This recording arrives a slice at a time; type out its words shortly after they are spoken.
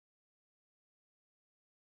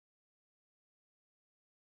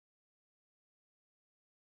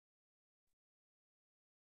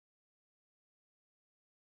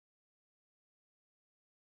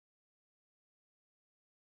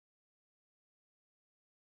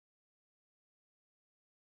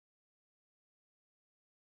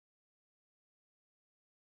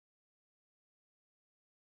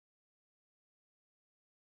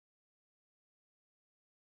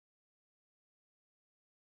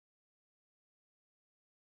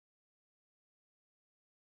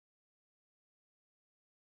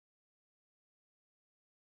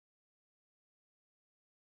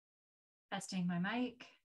Testing my mic.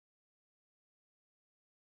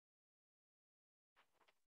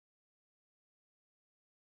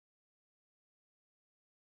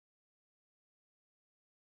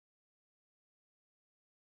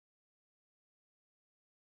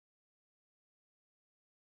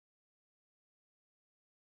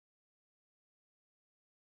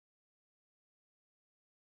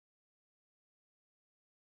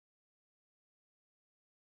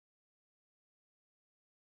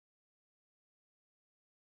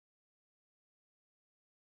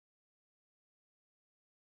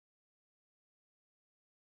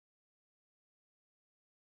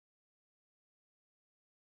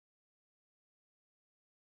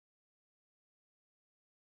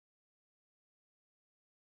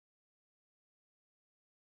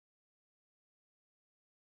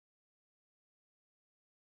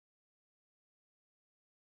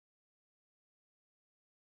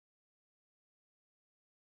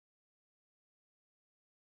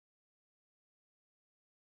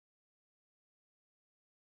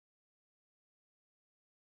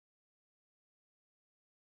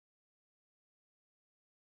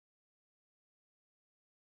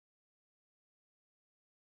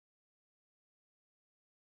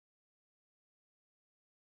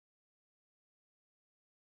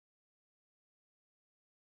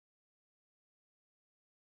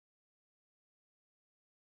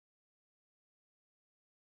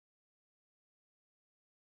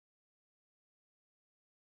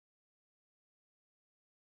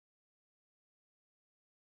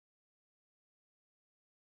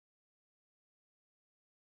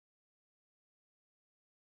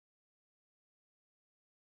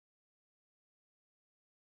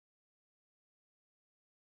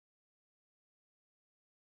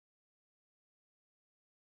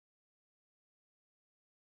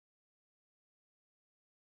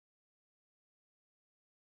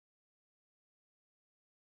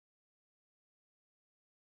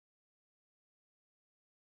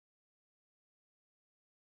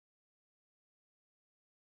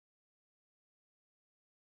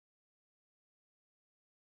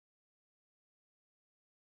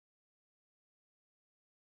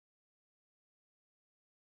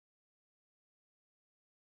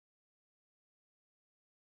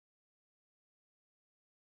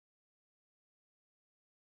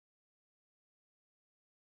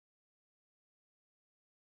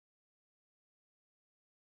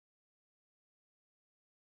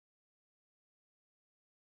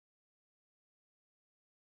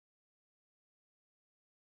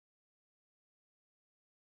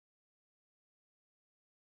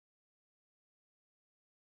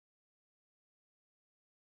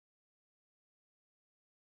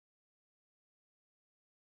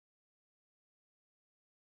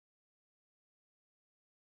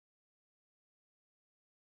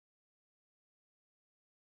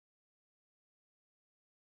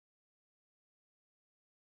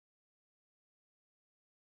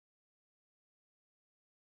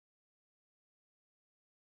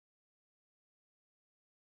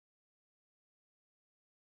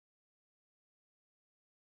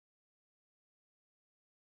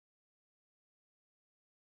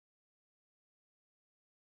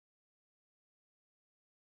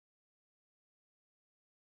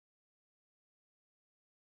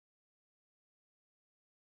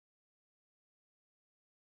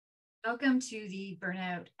 Welcome to the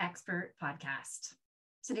Burnout Expert Podcast.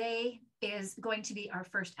 Today is going to be our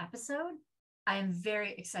first episode. I am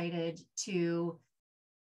very excited to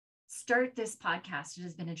start this podcast. It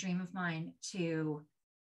has been a dream of mine to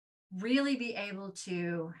really be able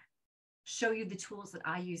to show you the tools that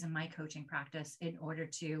I use in my coaching practice in order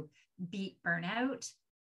to beat burnout.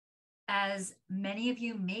 As many of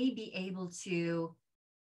you may be able to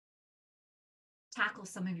tackle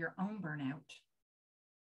some of your own burnout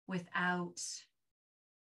without,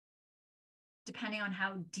 depending on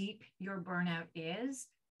how deep your burnout is,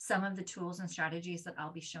 some of the tools and strategies that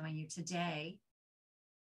I'll be showing you today,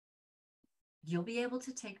 you'll be able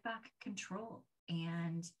to take back control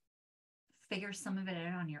and figure some of it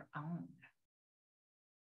out on your own.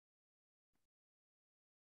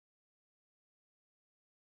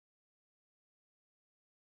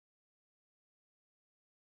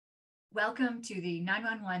 Welcome to the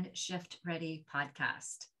 911 Shift Ready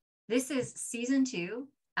podcast. This is season 2,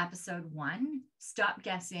 episode 1, Stop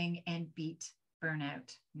Guessing and Beat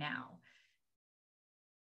Burnout Now.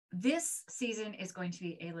 This season is going to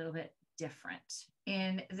be a little bit different.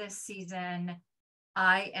 In this season,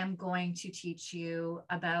 I am going to teach you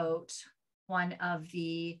about one of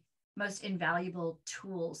the most invaluable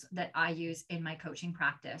tools that I use in my coaching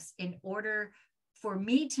practice in order for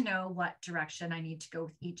me to know what direction I need to go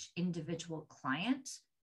with each individual client,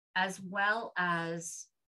 as well as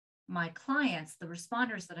my clients, the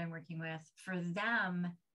responders that I'm working with, for them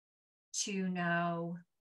to know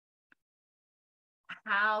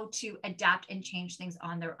how to adapt and change things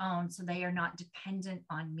on their own so they are not dependent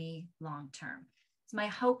on me long term. So my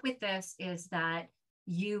hope with this is that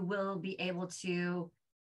you will be able to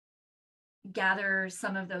gather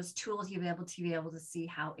some of those tools. You'll be able to see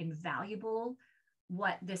how invaluable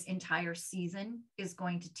what this entire season is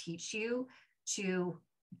going to teach you to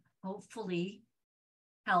hopefully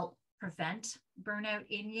help prevent burnout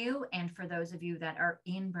in you. And for those of you that are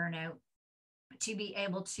in burnout, to be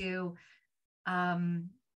able to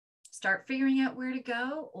start figuring out where to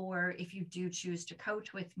go, or if you do choose to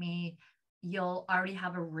coach with me, you'll already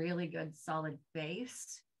have a really good solid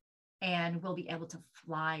base and will be able to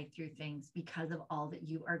fly through things because of all that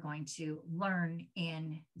you are going to learn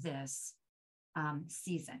in this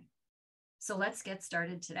season. So let's get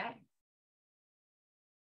started today.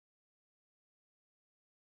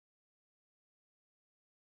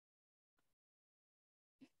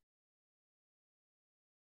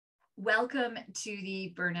 Welcome to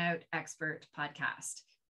the Burnout Expert Podcast.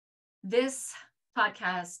 This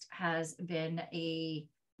podcast has been a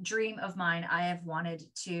dream of mine. I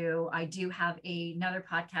do have another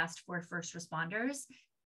podcast for first responders,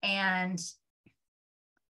 and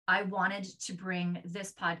I wanted to bring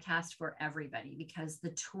this podcast for everybody because the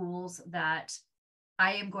tools that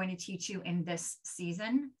I am going to teach you in this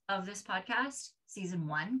season of this podcast, season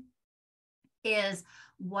 1, is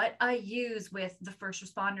what I use with the first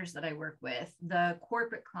responders that I work with, the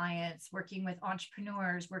corporate clients, working with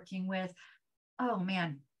entrepreneurs, working with,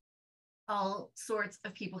 all sorts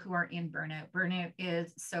of people who are in burnout. Burnout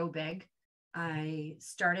is so big. I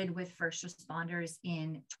started with first responders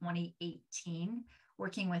in 2018,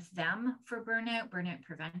 working with them for burnout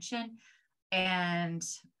prevention. And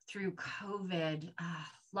through COVID,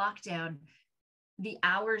 lockdown, the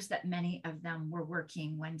hours that many of them were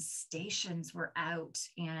working when stations were out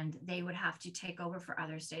and they would have to take over for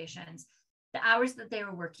other stations, the hours that they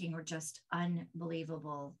were working were just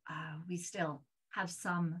unbelievable. We still have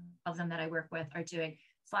some of them that I work with are doing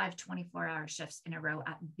 5 24-hour shifts in a row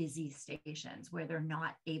at busy stations where they're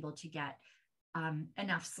not able to get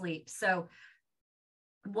enough sleep. So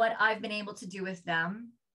what I've been able to do with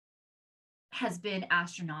them has been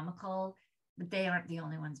astronomical, but they aren't the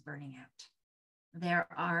only ones burning out. There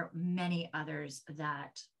are many others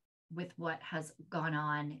that, with what has gone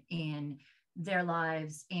on in their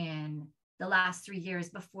lives in the last 3 years,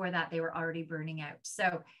 before that, they were already burning out.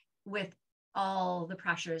 So with all the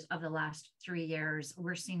pressures of the last 3 years,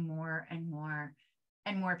 we're seeing more and more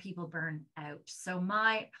and more people burn out. So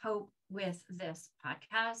my hope with this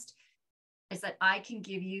podcast is that I can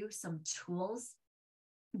give you some tools.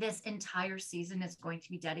 This entire season is going to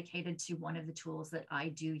be dedicated to one of the tools that I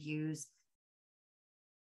do use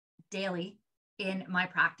daily in my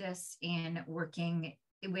practice in working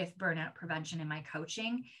with burnout prevention in my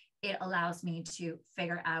coaching. It allows me to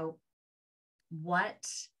figure out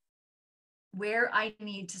where I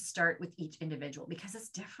need to start with each individual, because it's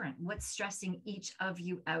different. What's stressing each of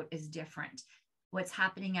you out is different. What's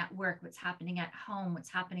happening at work, what's happening at home, what's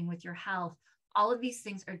happening with your health, all of these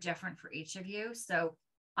things are different for each of you. So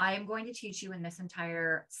I am going to teach you in this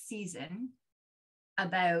entire season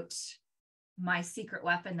about my secret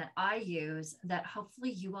weapon that I use, that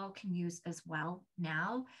hopefully you all can use as well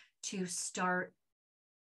now to start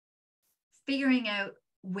figuring out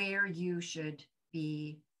where you should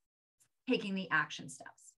be taking the action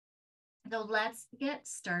steps. So let's get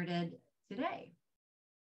started today.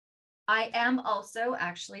 I am also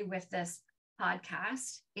actually, with this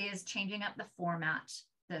podcast, is changing up the format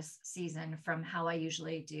this season from how I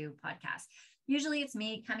usually do podcasts. Usually it's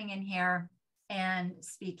me coming in here and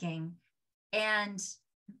speaking, and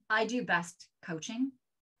I do best coaching.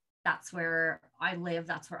 That's where I live.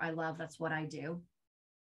 That's where I love. That's what I do.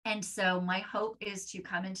 And so my hope is to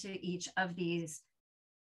come into each of these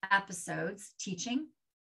episodes teaching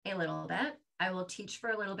a little bit. I will teach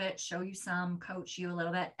for a little bit, show you some, coach you a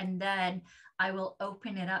little bit, and then I will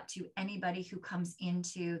open it up to anybody who comes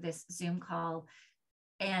into this Zoom call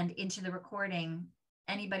and into the recording.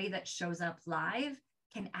 Anybody that shows up live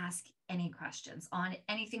can ask any questions on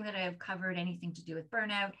anything that I have covered, anything to do with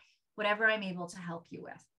burnout, whatever I'm able to help you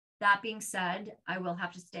with. That being said, I will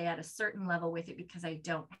have to stay at a certain level with it because I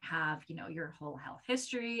don't have, your whole health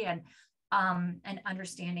history and an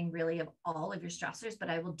understanding really of all of your stressors, but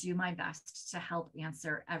I will do my best to help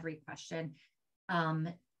answer every question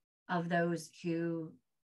of those who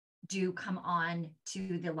do come on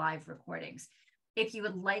to the live recordings. If you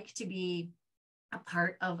would like to be a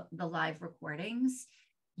part of the live recordings,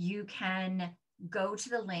 you can go to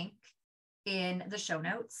the link in the show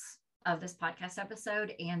notes of this podcast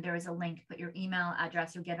episode. And there is a link, put your email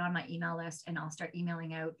address, you'll get on my email list, and I'll start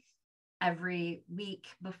emailing out every week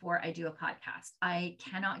before I do a podcast. I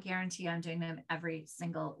cannot guarantee I'm doing them every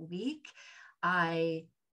single week. I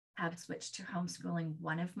have switched to homeschooling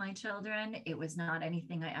one of my children. It was not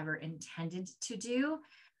anything I ever intended to do.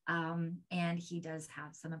 And he does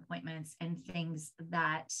have some appointments and things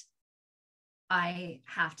that I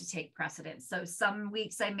have to take precedence. So some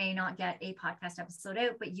weeks I may not get a podcast episode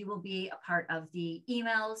out, but you will be a part of the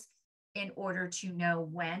emails in order to know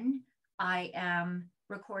when I am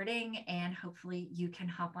recording, and hopefully you can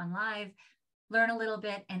hop on live, learn a little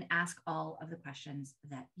bit, and ask all of the questions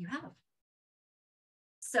that you have.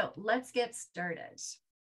 So let's get started.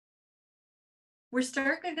 We're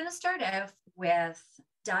going to start out with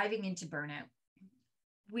diving into burnout.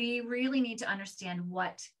 We really need to understand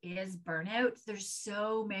what is burnout. There's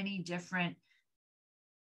so many different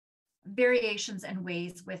variations and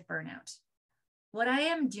ways with burnout. What I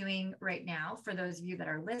am doing right now, for those of you that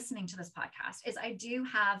are listening to this podcast, is I do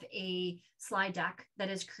have a slide deck that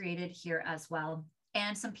is created here as well,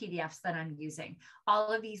 and some PDFs that I'm using.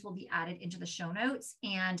 All of these will be added into the show notes,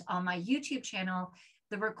 and on my YouTube channel,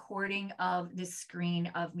 the recording of this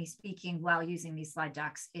screen of me speaking while using these slide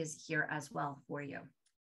decks is here as well for you.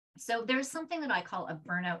 So there's something that I call a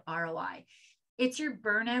burnout ROI. It's your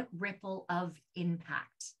burnout ripple of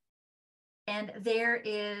impact. And there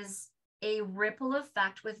is a ripple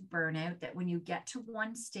effect with burnout that when you get to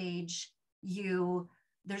one stage,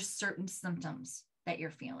 there's certain symptoms that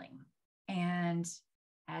you're feeling. And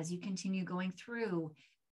as you continue going through,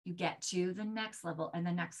 you get to the next level and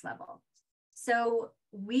the next level. So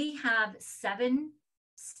we have 7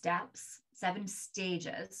 steps, 7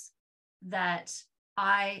 stages that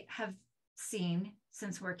I have seen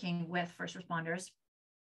since working with first responders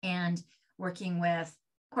and working with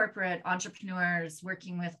corporate entrepreneurs,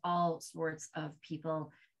 working with all sorts of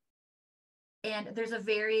people. And there's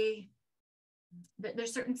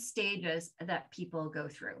certain stages that people go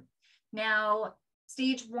through. Now,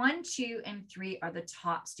 stage 1, 2, and 3 are the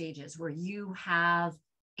top stages where you have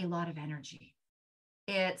a lot of energy.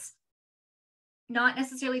 It's not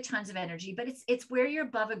necessarily tons of energy, but it's where you're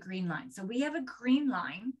above a green line. So we have a green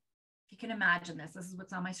line. If you can imagine this is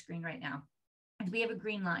what's on my screen right now. And we have a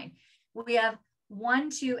green line. We have 1,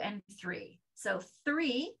 2, and 3. So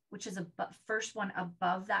 3, which is the first one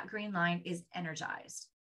above that green line, is energized.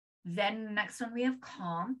 Then the next one we have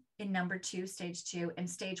calm in number 2, stage 2, and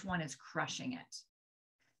stage 1 is crushing it.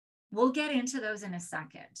 We'll get into those in a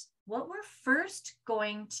second. What we're first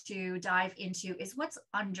going to dive into is what's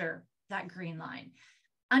under that green line.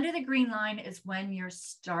 Under the green line is when you're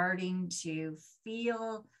starting to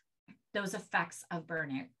feel those effects of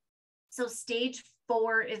burnout. So stage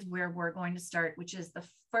 4 is where we're going to start, which is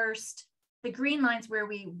the green line's where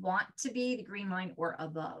we want to be, the green line or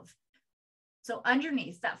above. So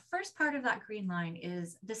underneath that first part of that green line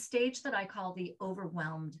is the stage that I call the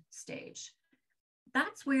overwhelmed stage.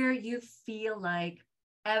 That's where you feel like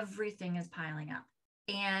everything is piling up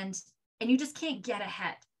and you just can't get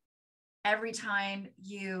ahead. Every time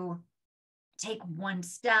you take one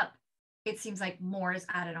step, it seems like more is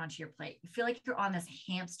added onto your plate. You feel like you're on this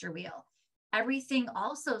hamster wheel. Everything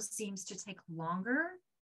also seems to take longer,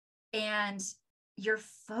 and your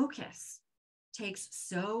focus takes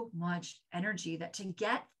so much energy that to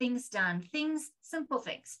get things done, simple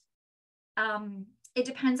things, it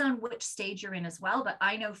depends on which stage you're in as well. But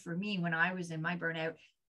I know for me, when I was in my burnout,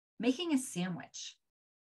 making a sandwich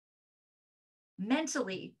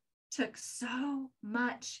mentally took so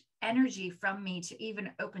much energy from me to even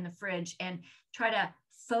open the fridge and try to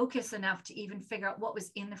focus enough to even figure out what was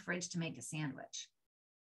in the fridge to make a sandwich.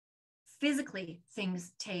 Physically,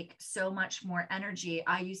 things take so much more energy.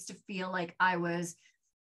 I used to feel like I was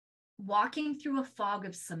walking through a fog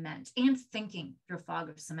of cement and thinking through a fog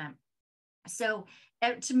of cement. So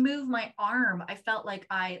to move my arm, I felt like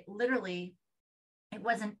it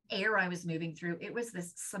wasn't air I was moving through. It was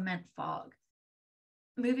this cement fog.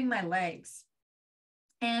 Moving my legs.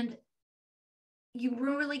 And you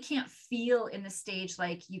really can't feel in the stage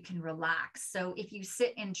like you can relax. So if you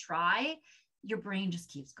sit and try, your brain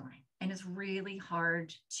just keeps going. And it's really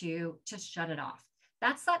hard to shut it off.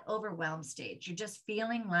 That's that overwhelmed stage. You're just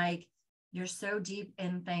feeling like you're so deep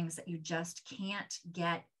in things that you just can't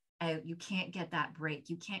get out. You can't get that break.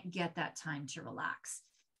 You can't get that time to relax.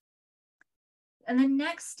 And the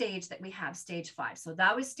next stage that we have, stage 5. So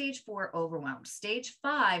that was stage 4, overwhelmed. Stage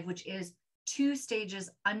 5, which is 2 stages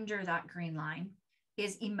under that green line,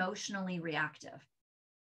 is emotionally reactive.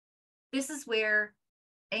 This is where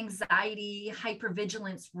anxiety,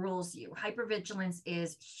 hypervigilance rules you. Hypervigilance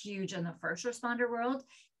is huge in the first responder world.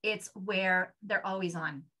 It's where they're always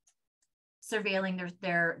on, surveilling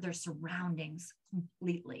their surroundings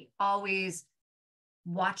completely, always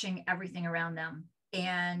watching everything around them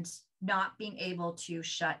and not being able to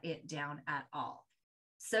shut it down at all.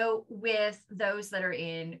 So with those that are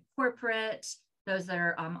in corporate, those that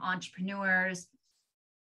are entrepreneurs,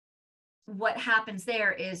 what happens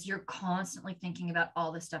there is you're constantly thinking about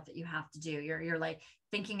all the stuff that you have to do. You're like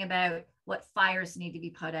thinking about what fires need to be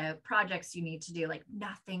put out, projects you need to do, like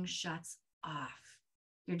nothing shuts off.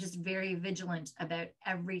 You're just very vigilant about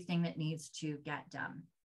everything that needs to get done.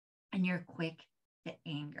 And you're quick to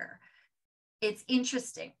anger. It's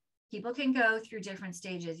interesting. People can go through different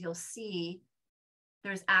stages. You'll see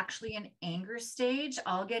there's actually an anger stage.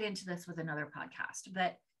 I'll get into this with another podcast,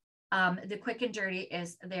 but the quick and dirty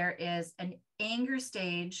is there is an anger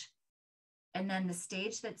stage. And then the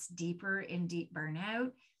stage that's deeper in deep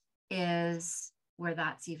burnout is where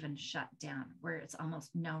that's even shut down, where it's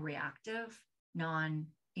almost no reactive,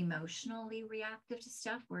 non-emotionally reactive to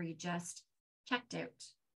stuff, where you just checked out.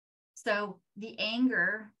 So the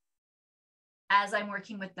anger, as I'm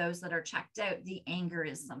working with those that are checked out, the anger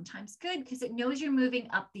is sometimes good because it knows you're moving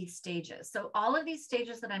up these stages. So all of these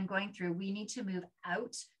stages that I'm going through, we need to move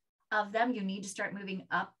out of them. You need to start moving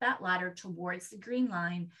up that ladder towards the green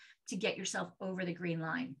line to get yourself over the green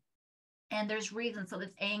line. And there's reasons. So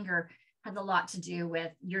this anger has a lot to do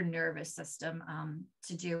with your nervous system,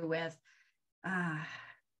 to do with,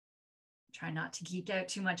 try not to geek out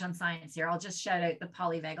too much on science here. I'll just shout out the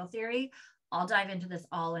polyvagal theory. I'll dive into this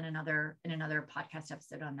all in another podcast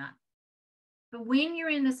episode on that. But when you're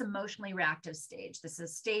in this emotionally reactive stage, this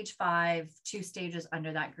is stage 5, 2 stages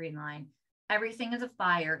under that green line, everything is a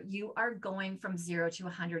fire. You are going from 0 to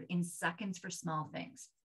 100 in seconds for small things.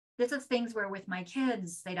 This is things where with my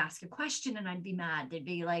kids, they'd ask a question and I'd be mad. They'd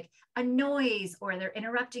be like a noise, or they're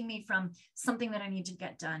interrupting me from something that I need to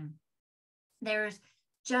get done. There's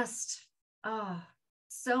just,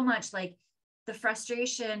 so much, like the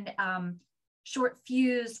frustration, short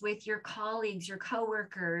fuse with your colleagues, your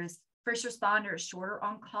coworkers, first responders, shorter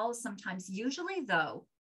on calls sometimes. Usually though,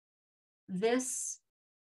 this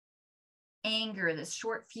anger, this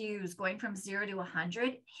short fuse going from 0 to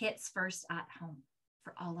 100 hits first at home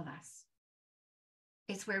for all of us.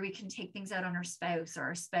 It's where we can take things out on our spouse, or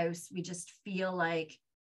our spouse, we just feel like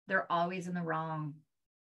they're always in the wrong.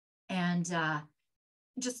 And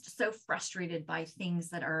just so frustrated by things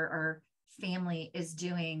that our family is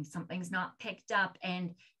doing. Something's not picked up,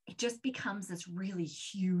 and it just becomes this really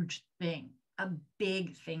huge thing, a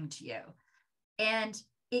big thing to you. And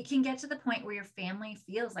it can get to the point where your family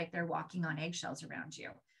feels like they're walking on eggshells around you.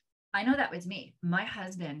 I know that was me. My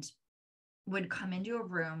husband would come into a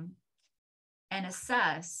room and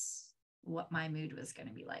assess what my mood was going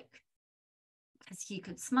to be like, because he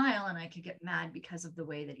could smile and I could get mad because of the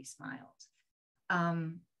way that he smiled.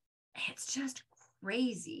 It's just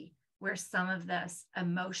crazy where some of this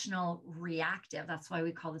emotional reactive, that's why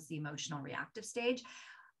we call this the emotional reactive stage,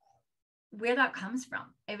 where that comes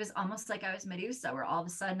from. It was almost like I was Medusa, where all of a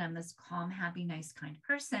sudden I'm this calm, happy, nice, kind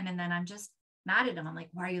person. And then I'm just mad at him. I'm like,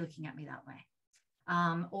 why are you looking at me that way?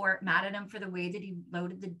 Or mad at him for the way that he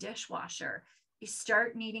loaded the dishwasher. You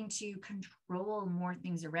start needing to control more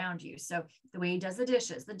things around you. So the way he does the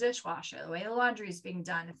dishes, the dishwasher, the way the laundry is being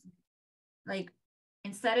done, like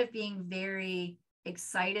instead of being very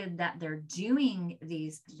excited that they're doing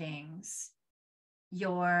these things,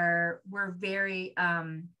 we're very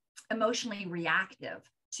emotionally reactive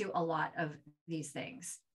to a lot of these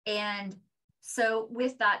things. And so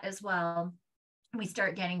with that as well, we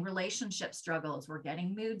start getting relationship struggles. We're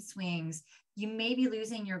getting mood swings. You may be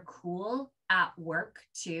losing your cool at work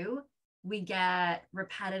too. We get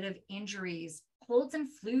repetitive injuries. Colds and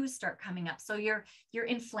flus start coming up. So your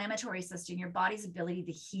inflammatory system, your body's ability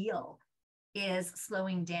to heal is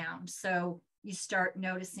slowing down. So you start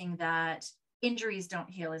noticing that injuries don't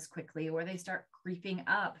heal as quickly, or they start creeping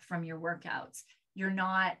up from your workouts. You're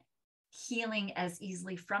not healing as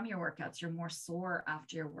easily from your workouts. You're more sore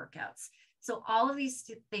after your workouts. So all of these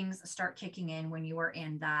things start kicking in when you are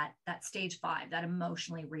in that stage 5, that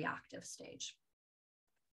emotionally reactive stage.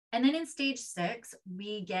 And then in stage 6,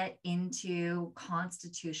 we get into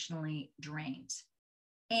constitutionally drained.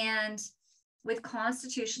 And with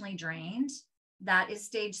constitutionally drained, that is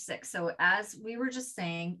stage 6. So as we were just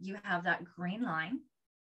saying, you have that green line,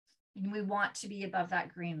 and we want to be above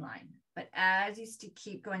that green line. But as you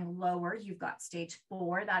keep going lower, you've got stage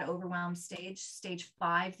 4, that overwhelmed stage, stage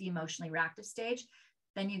 5, the emotionally reactive stage,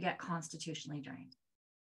 then you get constitutionally drained.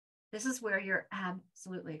 This is where you're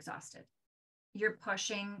absolutely exhausted. You're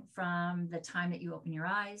pushing from the time that you open your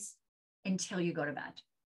eyes until you go to bed.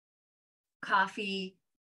 Coffee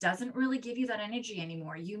doesn't really give you that energy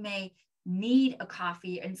anymore. You may need a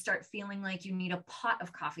coffee and start feeling like you need a pot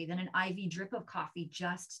of coffee, then an IV drip of coffee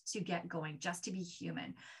just to get going, just to be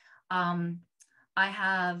human. I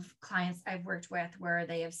have clients I've worked with where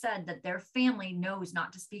they have said that their family knows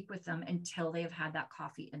not to speak with them until they have had that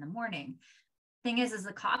coffee in the morning. Thing is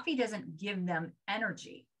the coffee doesn't give them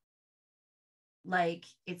energy like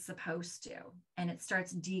it's supposed to, and it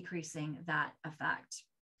starts decreasing that effect.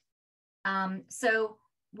 So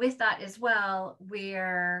with that as well,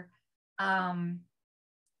 we're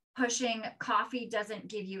pushing coffee doesn't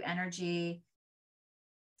give you energy,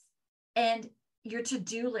 and your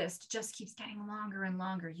to-do list just keeps getting longer and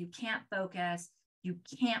longer. You can't focus, you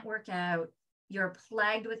can't work out, you're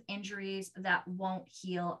plagued with injuries that won't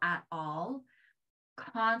heal at all.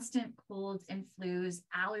 Constant colds and flus,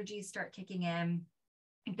 allergies start kicking in,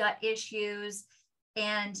 gut issues,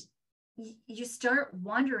 and you start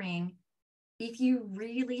wondering if you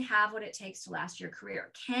really have what it takes to last your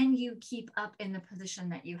career. Can you keep up in the position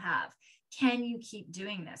that you have? Can you keep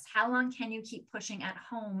doing this? How long can you keep pushing at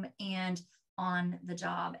home and on the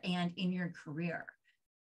job and in your career?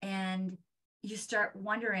 And you start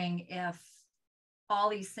wondering if all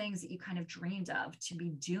these things that you kind of dreamed of to be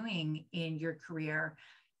doing in your career,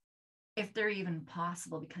 if they're even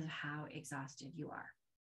possible because of how exhausted you are.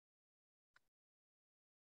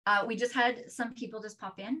 We just had some people just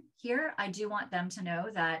pop in here. I do want them to know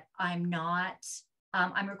that I'm not,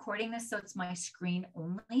 I'm recording this, so it's my screen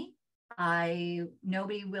only.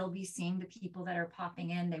 Nobody will be seeing the people that are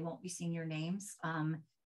popping in. They won't be seeing your names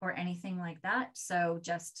or anything like that. So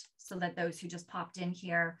just so that those who just popped in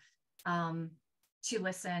here to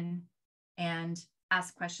listen and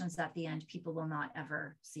ask questions at the end, people will not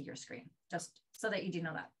ever see your screen, just so that you do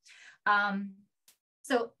know that.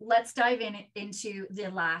 So let's dive into the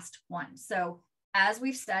last one. So as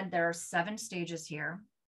we've said, there are 7 stages here.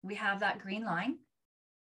 We have that green line,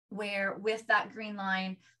 where with that green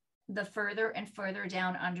line, the further and further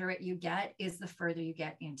down under it you get is the further you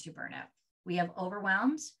get into burnout. We have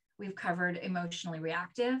overwhelmed, we've covered emotionally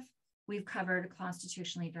reactive, we've covered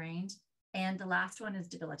constitutionally drained, and the last one is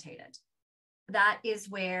debilitated. That is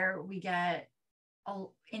where we get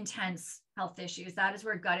intense health issues. That is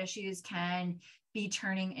where gut issues can be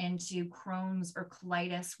turning into Crohn's or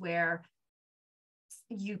colitis, where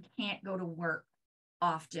you can't go to work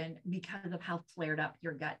often because of how flared up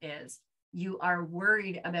your gut is. You are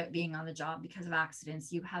worried about being on the job because of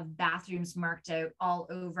accidents. You have bathrooms marked out all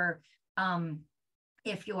over.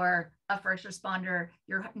 If you're a first responder,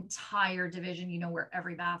 your entire division, you know where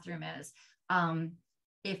every bathroom is.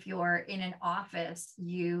 If you're in an office,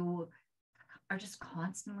 you are just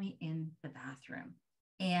constantly in the bathroom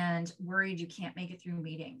and worried you can't make it through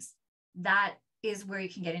meetings. That is where you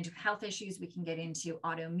can get into health issues. We can get into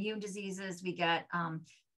autoimmune diseases. We get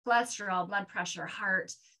cholesterol, blood pressure,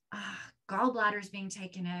 heart, gallbladders being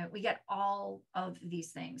taken out. We get all of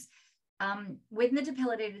these things. With the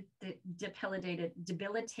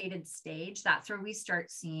debilitated stage, that's where we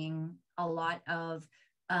start seeing a lot of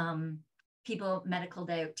people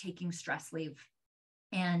medicaled out, taking stress leave,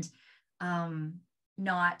 and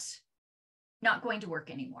not going to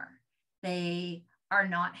work anymore. They are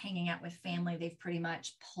not hanging out with family. They've pretty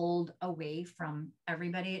much pulled away from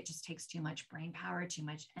everybody. It just takes too much brain power, too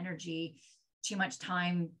much energy, too much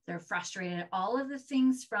time. They're frustrated. All of the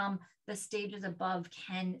things from the stages above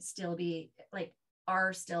can still be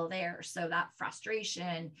are still there. So that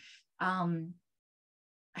frustration,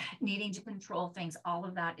 needing to control things, all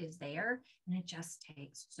of that is there. And it just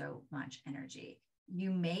takes so much energy.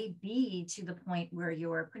 You may be to the point where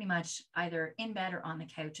you're pretty much either in bed or on the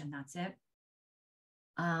couch, and that's it.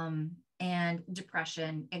 And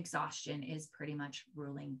depression, exhaustion is pretty much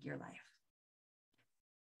ruling your life.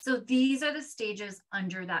 So these are the stages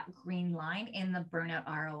under that green line in the burnout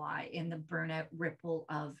ROI, in the burnout ripple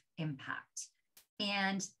of impact.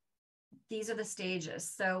 And these are the stages.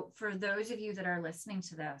 So for those of you that are listening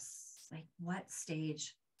to this, what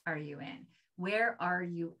stage are you in? Where are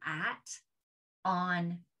you at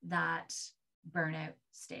on that burnout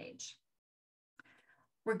stage?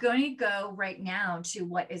 We're going to go right now to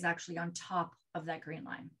what is actually on top of that green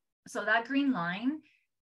line. So that green line,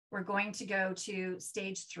 we're going to go to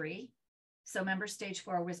stage 3. So remember, stage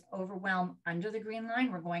 4 was overwhelm under the green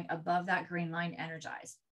line. We're going above that green line,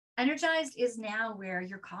 energized. Energized is now where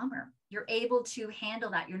you're calmer. You're able to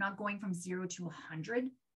handle that. You're not going from 0 to 100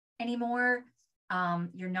 anymore.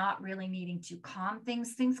 You're not really needing to calm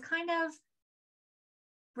things. Things kind of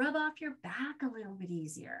rub off your back a little bit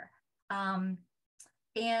easier.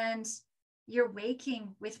 And you're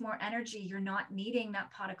waking with more energy. You're not needing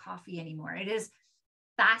that pot of coffee anymore. It is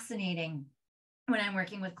fascinating when I'm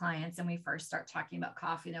working with clients and we first start talking about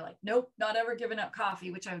coffee. They're like, nope, not ever giving up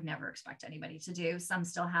coffee, which I would never expect anybody to do. Some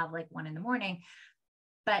still have like 1 a.m,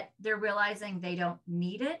 but they're realizing they don't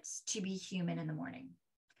need it to be human in the morning.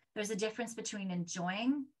 There's a difference between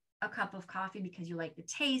enjoying a cup of coffee because you like the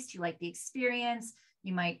taste, you like the experience.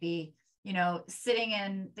 You might be, sitting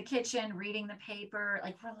in the kitchen, reading the paper,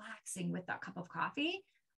 like relaxing with that cup of coffee.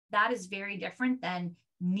 That is very different than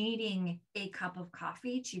needing a cup of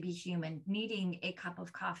coffee to be human, needing a cup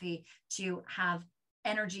of coffee to have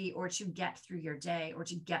energy or to get through your day or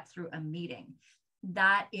to get through a meeting.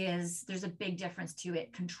 There's a big difference to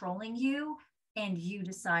it controlling you and you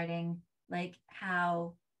deciding like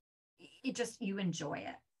how you enjoy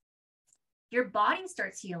it. Your body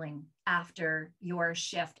starts healing after your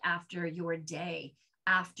shift, after your day,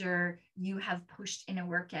 after you have pushed in a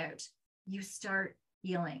workout. You start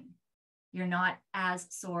healing. You're not as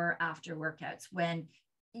sore after workouts. When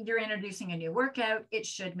you're introducing a new workout, it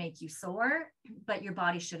should make you sore, but your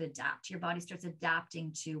body should adapt. Your body starts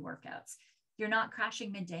adapting to workouts. You're not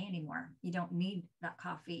crashing midday anymore. You don't need that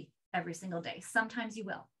coffee every single day. Sometimes you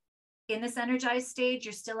will. In this energized stage,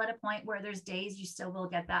 you're still at a point where there's days you still will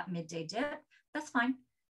get that midday dip. That's fine.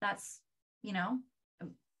 That's,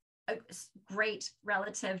 great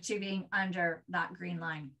relative to being under that green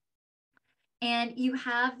line. And you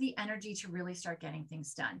have the energy to really start getting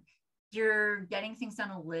things done. You're getting things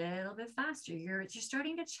done a little bit faster. You're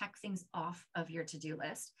starting to check things off of your to-do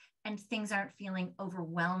list, and things aren't feeling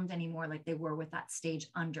overwhelmed anymore like they were with that stage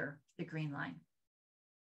under the green line.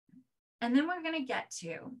 And then we're going to get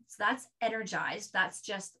to, so that's energized. That's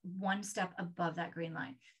just one step above that green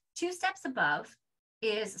line. 2 steps above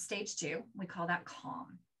is stage 2. We call that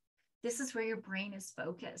calm. This is where your brain is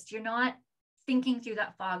focused. You're not thinking through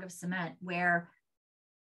that fog of cement where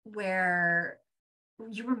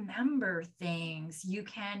you remember things, you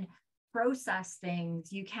can process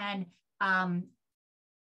things, you can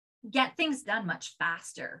get things done much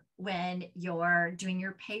faster when you're doing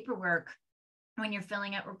your paperwork, when you're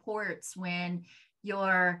filling out reports, when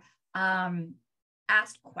you're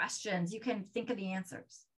asked questions. You can think of the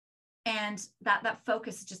answers. And that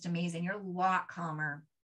focus is just amazing. You're a lot calmer,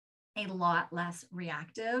 a lot less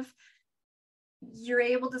reactive. You're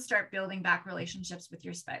able to start building back relationships with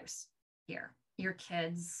your spouse here, your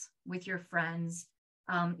kids, with your friends.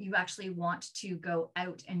 You actually want to go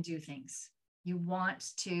out and do things. You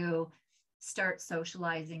want to start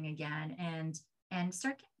socializing again and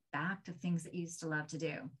start getting back to things that you used to love to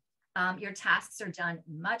do. Your tasks are done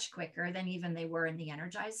much quicker than even they were in the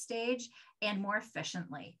energized stage and more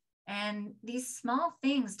efficiently. And these small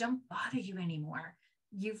things don't bother you anymore.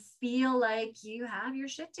 You feel like you have your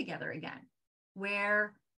shit together again,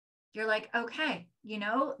 where you're like, okay,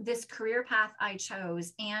 this career path I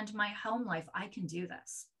chose and my home life, I can do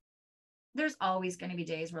this. There's always going to be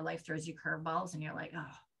days where life throws you curveballs and you're like,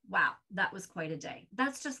 oh, wow, that was quite a day.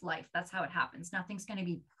 That's just life. That's how it happens. Nothing's going to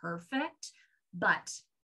be perfect, but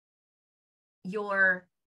you're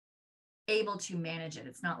able to manage it.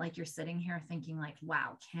 It's not like you're sitting here thinking like,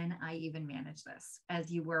 wow, can I even manage this? As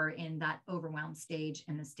you were in that overwhelmed stage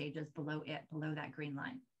and the stages below it, below that green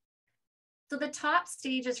line. So the top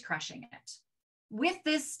stage is crushing it. With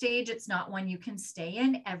this stage, it's not one you can stay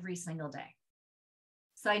in every single day.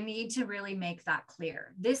 So I need to really make that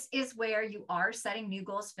clear. This is where you are setting new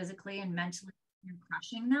goals physically and mentally, you're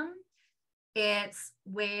crushing them. It's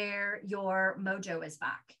where your mojo is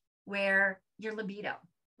back, where your libido,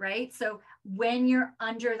 right? So when you're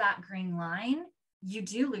under that green line, you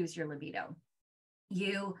do lose your libido.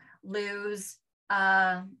 You lose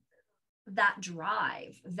that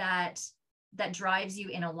drive that drives you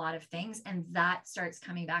in a lot of things. And that starts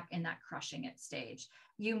coming back in that crushing it stage.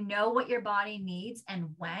 You know what your body needs and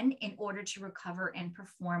when in order to recover and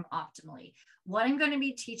perform optimally. What I'm going to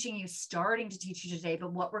be teaching you, starting to teach you today,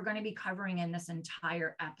 but what we're going to be covering in this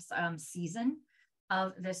entire season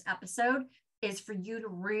of this episode is for you to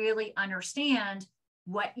really understand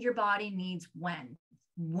what your body needs when.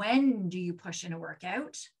 When do you push in a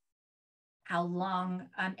workout? How long?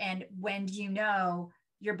 And when do you know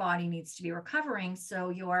your body needs to be recovering so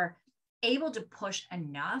you're able to push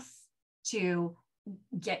enough to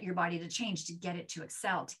get your body to change, to get it to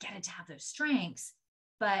excel, to get it to have those strengths,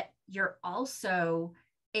 but you're also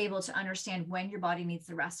able to understand when your body needs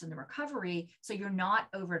the rest and the recovery so you're not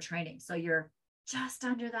overtraining. So you're just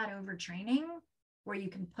under that overtraining where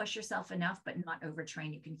you can push yourself enough but not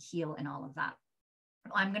overtrain. You can heal and all of that.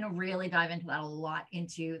 I'm going to really dive into that a lot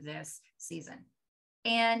into this season.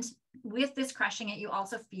 And with this crushing it, you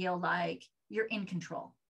also feel like you're in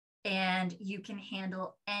control and you can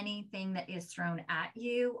handle anything that is thrown at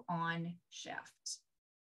you on shift.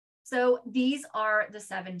 So these are the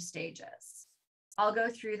 7 stages. I'll go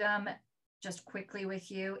through them just quickly with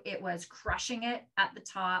you. It was crushing it at the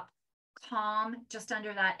top, calm just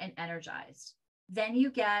under that, and energized. Then you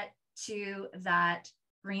get to that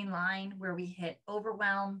green line where we hit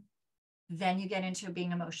overwhelm. Then you get into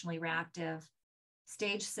being emotionally reactive.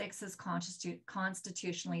 Stage 6 is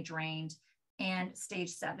constitutionally drained, and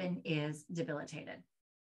stage 7 is debilitated.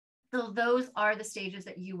 So those are the stages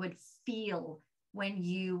that you would feel when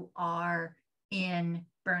you are in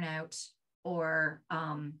burnout, or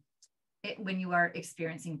when you are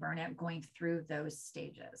experiencing burnout, going through those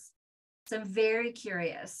stages. So I'm very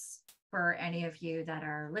curious for any of you that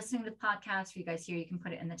are listening to the podcast, for you guys here, you can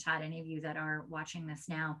put it in the chat, any of you that are watching this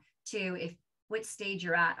now too, if what stage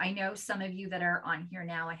you're at. I know some of you that are on here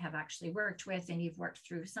now I have actually worked with, and you've worked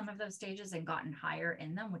through some of those stages and gotten higher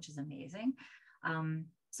in them, which is amazing.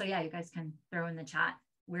 So yeah, you guys can throw in the chat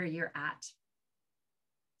where you're at.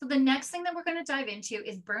 So the next thing that we're going to dive into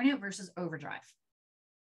is burnout versus overdrive.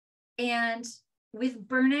 And with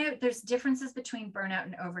burnout, there's differences between burnout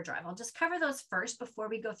and overdrive. I'll just cover those first before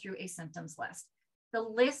we go through a symptoms list. The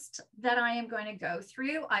list that I am going to go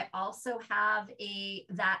through, I also have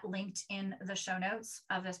that linked in the show notes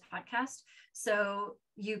of this podcast. So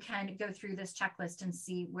you can go through this checklist and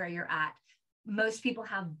see where you're at. Most people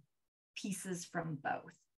have pieces from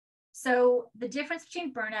both. So the difference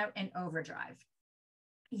between burnout and overdrive,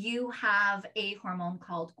 you have a hormone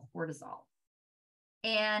called cortisol.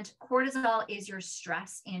 And cortisol is your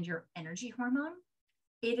stress and your energy hormone.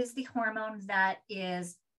 It is the hormone that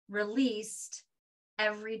is released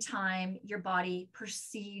every time your body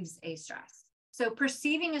perceives a stress. So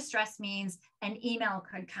perceiving a stress means an email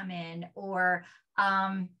could come in, or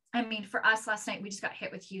for us last night, we just got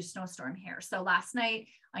hit with a huge snowstorm here. So last night,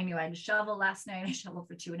 I knew I had to shovel last night. I shoveled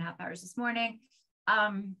for 2.5 hours this morning.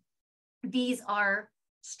 These are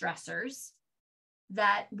stressors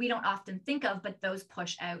that we don't often think of, but those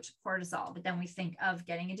push out cortisol. But then we think of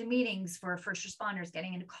getting into meetings for first responders,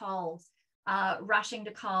 getting into calls, rushing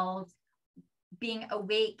to calls, being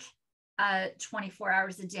awake 24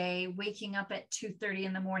 hours a day, waking up at 2:30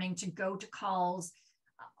 in the morning to go to calls,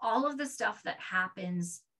 all of the stuff that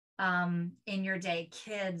happens in your day,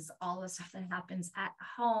 kids, all the stuff that happens at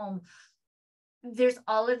home. There's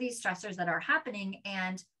all of these stressors that are happening,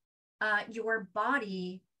 and your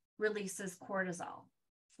body releases cortisol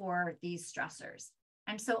for these stressors.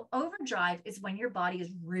 And so overdrive is when your body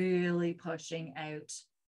is really pushing out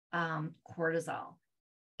cortisol.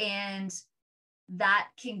 And that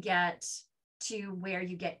can get to where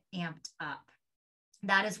you get amped up.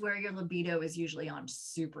 That is where your libido is usually on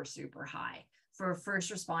super, super high. For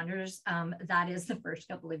first responders, that is the first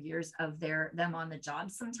couple of years of them on the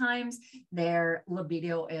job. Sometimes their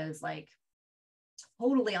libido is like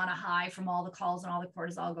totally on a high from all the calls and all the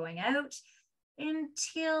cortisol going out,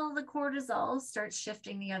 until the cortisol starts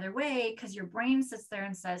shifting the other way, because your brain sits there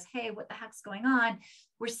and says, hey, what the heck's going on?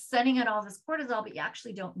 We're sending out all this cortisol, but you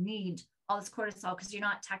actually don't need all this cortisol because you're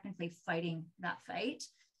not technically fighting that fight,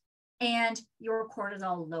 and your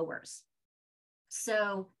cortisol lowers.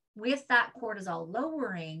 So with that cortisol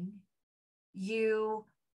lowering, you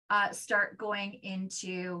start going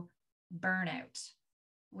into burnout,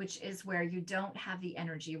 which is where you don't have the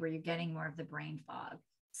energy, where you're getting more of the brain fog.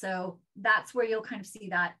 So that's where you'll kind of see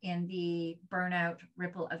that in the burnout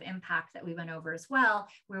ripple of impact that we went over as well,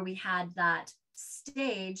 where we had that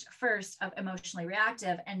stage first of emotionally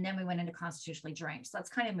reactive, and then we went into constitutionally drained. So that's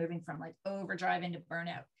kind of moving from like overdrive into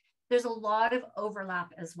burnout. There's a lot of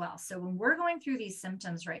overlap as well. So when we're going through these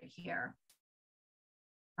symptoms right here,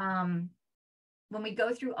 when we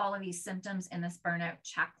go through all of these symptoms in this burnout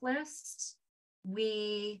checklist,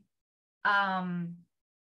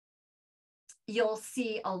 you'll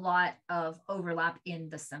see a lot of overlap in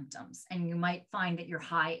the symptoms, and you might find that you're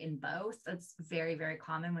high in both. That's very, very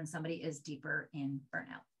common when somebody is deeper in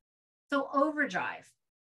burnout. So overdrive,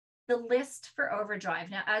 the list for overdrive.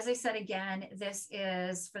 Now, as I said, again, this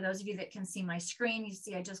is for those of you that can see my screen. You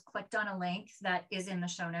see, I just clicked on a link that is in the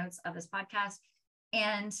show notes of this podcast.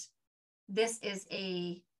 And this is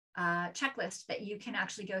a checklist that you can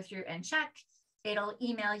actually go through and check. It'll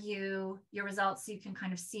email you your results so you can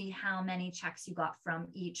kind of see how many checks you got from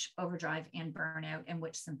each overdrive and burnout and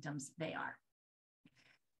which symptoms they are.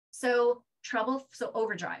 So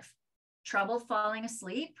overdrive, trouble falling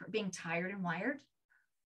asleep, being tired and wired.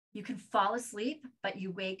 You can fall asleep, but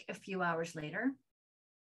you wake a few hours later.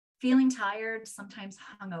 feeling tired, sometimes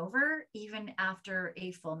hungover, even after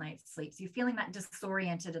a full night's sleep. So you're feeling that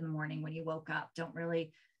disoriented in the morning when you woke up, don't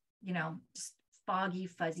really, just foggy,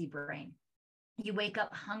 fuzzy brain. You wake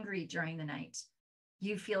up hungry during the night.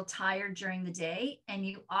 You feel tired during the day, and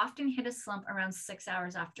you often hit a slump around 6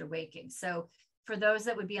 hours after waking. So for those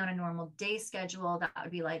that would be on a normal day schedule, that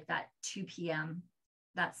would be like that 2 p.m.,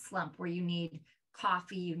 that slump where you need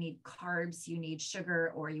coffee, you need carbs, you need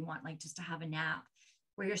sugar, or you want like just to have a nap,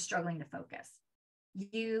 where you're struggling to focus.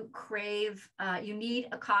 You crave, you need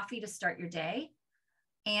a coffee to start your day,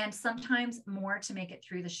 and sometimes more to make it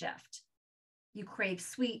through the shift. You crave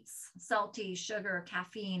sweets, salty, sugar,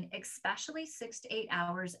 caffeine, especially 6 to 8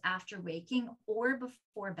 hours after waking or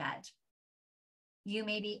before bed. You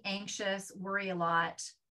may be anxious, worry a lot.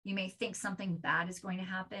 You may think something bad is going to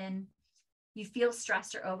happen. You feel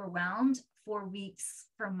stressed or overwhelmed for weeks,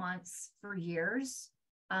 for months, for years.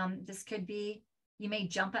 This could be, you may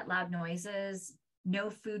jump at loud noises, no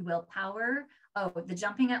food willpower. Oh, the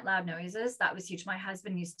jumping at loud noises, that was huge. My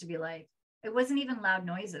husband used to be like, it wasn't even loud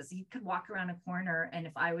noises. He could walk around a corner, and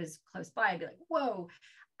if I was close by, I'd be like, whoa.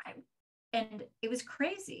 And it was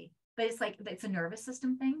crazy, but it's like, it's a nervous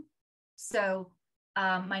system thing. So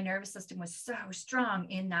my nervous system was so strong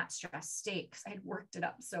in that stress state because I had worked it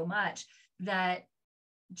up so much that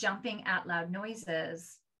jumping at loud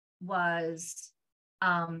noises was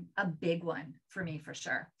a big one for me, for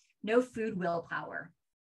sure. No food willpower.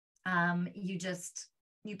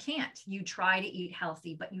 You can't. You try to eat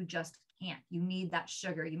healthy, but you just can't. You need that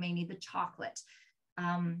sugar. You may need the chocolate.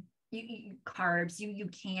 Carbs. You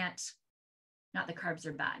can't. Not that carbs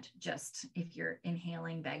are bad. Just if you're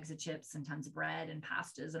inhaling bags of chips and tons of bread and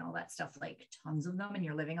pastas and all that stuff, like tons of them, and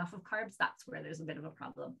you're living off of carbs, that's where there's a bit of a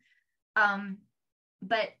problem.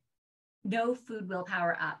 But no food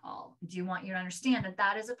willpower at all. Do you want you to understand that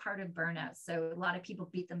that is a part of burnout? So a lot of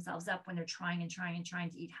people beat themselves up when they're trying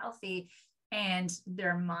to eat healthy, and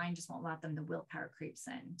their mind just won't let them. The willpower creeps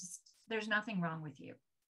in. There's nothing wrong with you.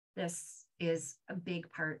 This is a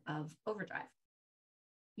big part of overdrive.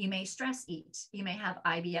 You may stress eat. You may have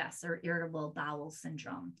IBS, or irritable bowel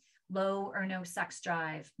syndrome, low or no sex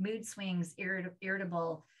drive, mood swings,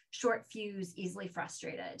 irritable, short fuse, easily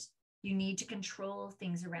frustrated. You need to control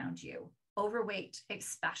things around you. Overweight,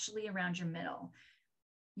 especially around your middle.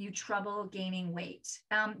 You trouble gaining weight.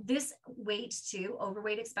 This weight too,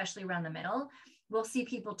 overweight, especially around the middle. We'll see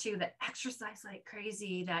people too that exercise like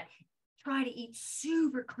crazy, that try to eat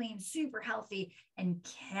super clean, super healthy, and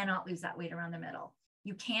cannot lose that weight around the middle.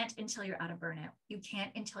 You can't until you're out of burnout. You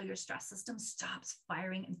can't until your stress system stops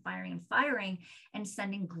firing and firing and firing and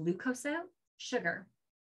sending glucose out, sugar,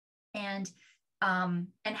 and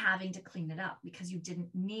having to clean it up because you didn't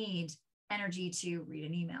need energy to read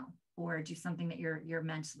an email or do something that you're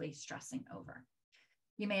mentally stressing over.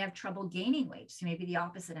 You may have trouble gaining weight. So you may be the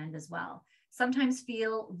opposite end as well. Sometimes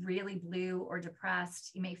feel really blue or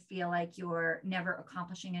depressed. You may feel like you're never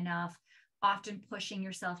accomplishing enough, often pushing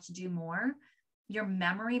yourself to do more. Your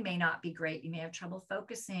memory may not be great. You may have trouble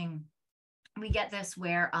focusing. We get this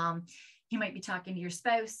where you might be talking to your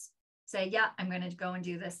spouse, say, yeah, I'm going to go and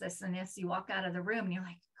do this, this, and this. You walk out of the room and you're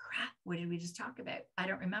like, crap, what did we just talk about? I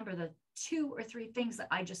don't remember the 2 or 3 things that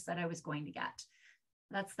I just said I was going to get.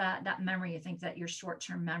 That's that memory. You think that your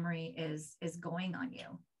short-term memory is going on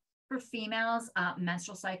you. For females,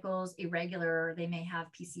 menstrual cycles, irregular, they may have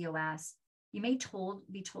PCOS. You may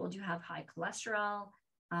be told you have high cholesterol,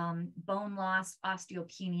 bone loss,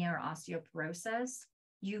 osteopenia, or osteoporosis.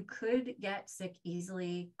 You could get sick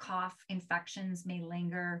easily. Cough, infections may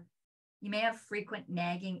linger. You may have frequent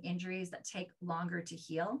nagging injuries that take longer to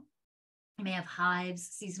heal. You may have hives,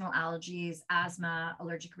 seasonal allergies, asthma,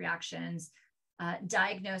 allergic reactions,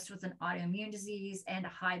 diagnosed with an autoimmune disease and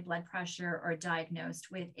high blood pressure, or diagnosed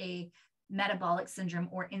with a metabolic syndrome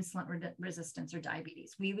or insulin resistance or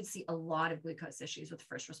diabetes. We would see a lot of glucose issues with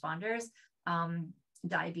first responders,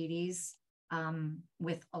 diabetes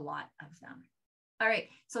with a lot of them. All right,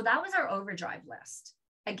 so that was our overdrive list.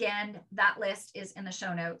 Again, that list is in the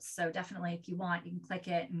show notes. So definitely, if you want, you can click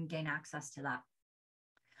it and gain access to that.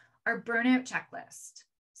 Our burnout checklist.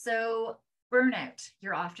 So burnout,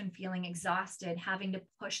 you're often feeling exhausted, having to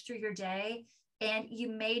push through your day, and you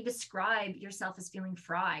may describe yourself as feeling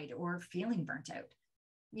fried or feeling burnt out.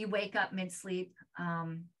 You wake up mid-sleep,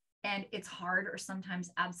 and it's hard or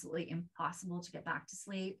sometimes absolutely impossible to get back to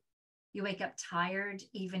sleep. You wake up tired,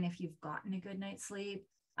 even if you've gotten a good night's sleep.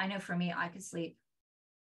 I know for me, I could sleep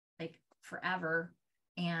like forever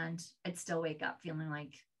and I'd still wake up feeling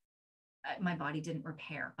like my body didn't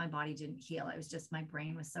repair. My body didn't heal. It was just, my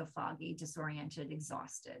brain was so foggy, disoriented,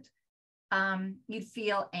 exhausted. You'd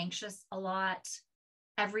feel anxious a lot.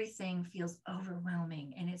 everything feels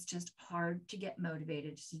overwhelming and it's just hard to get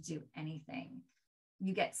motivated to do anything.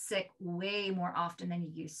 You get sick way more often than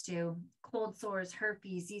you used to. Cold sores,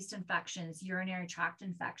 herpes, yeast infections, urinary tract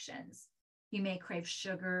infections. You may crave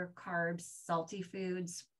sugar, carbs, salty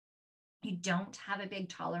foods. You don't have a big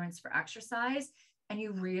tolerance for exercise, and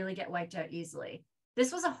you really get wiped out easily.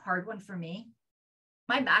 This was a hard one for me.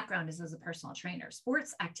 My background is as a personal trainer.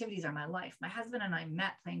 Sports activities are my life. My husband and I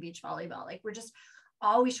met playing beach volleyball. Like, we're just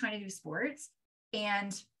always trying to do sports.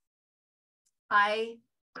 And I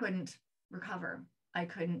couldn't recover. I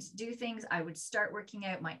couldn't do things. I would start working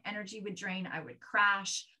out. My energy would drain. I would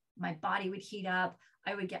crash. My body would heat up.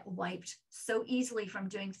 I would get wiped so easily from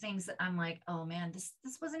doing things that I'm like, oh man, this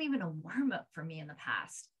wasn't even a warm up for me in the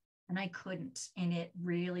past. And I couldn't. And it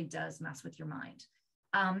really does mess with your mind.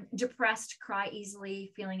 Depressed, cry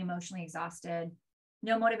easily, feeling emotionally exhausted.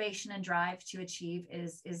 No motivation and drive to achieve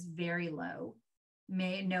is very low.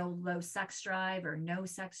 No low sex drive or no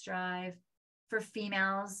sex drive. For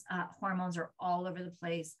females, hormones are all over the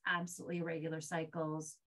place, absolutely irregular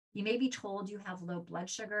cycles. You may be told you have low blood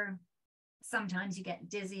sugar. Sometimes you get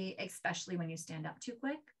dizzy, especially when you stand up too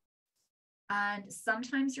quick. And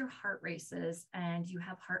sometimes your heart races and you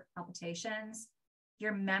have heart palpitations.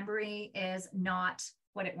 Your memory is not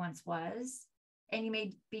what it once was. And you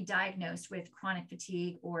may be diagnosed with chronic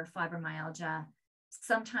fatigue or fibromyalgia.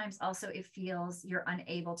 Sometimes also it feels you're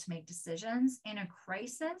unable to make decisions. In a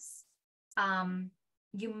crisis,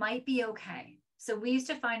 you might be okay. So we used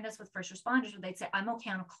to find this with first responders where they'd say, I'm okay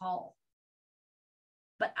on a call,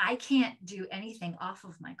 but I can't do anything off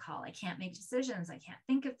of my call. I can't make decisions. I can't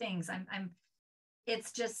think of things.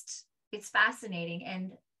 It's fascinating.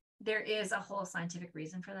 And there is a whole scientific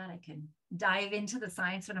reason for that. I can dive into the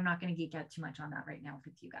science, but I'm not going to geek out too much on that right now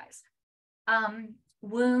with you guys.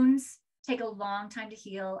 Wounds take a long time to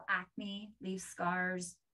heal. Acne leaves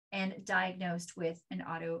scars, and diagnosed with an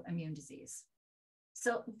autoimmune disease.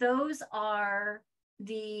 So those are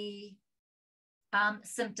the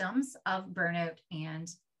symptoms of burnout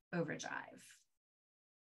and overdrive.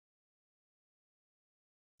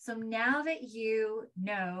 So now that you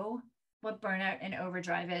know what burnout and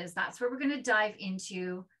overdrive is, that's where we're going to dive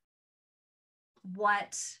into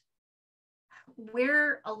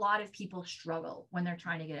where a lot of people struggle when they're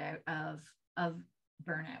trying to get out of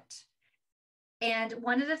burnout. And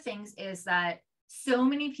one of the things is that so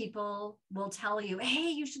many people will tell you, hey,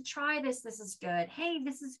 you should try this. This is good. Hey,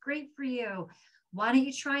 this is great for you. Why don't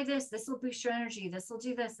you try this? This will boost your energy. This will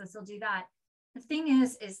do this. This will do that. The thing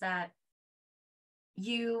is that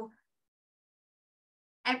there's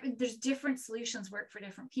different solutions work for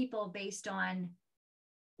different people based on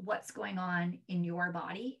what's going on in your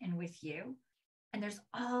body and with you. And there's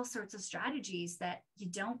all sorts of strategies that you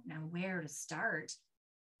don't know where to start.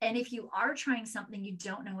 And if you are trying something, you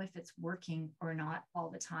don't know if it's working or not all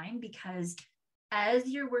the time, because as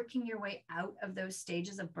you're working your way out of those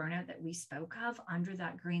stages of burnout that we spoke of under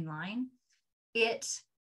that green line, it's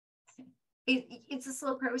a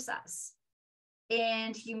slow process.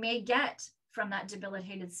 And you may get from that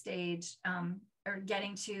debilitated stage or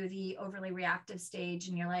getting to the overly reactive stage,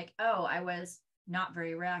 and you're like, oh, I was not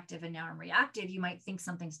very reactive and now I'm reactive. You might think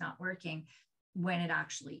something's not working when it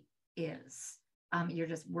actually is. You're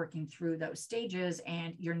just working through those stages,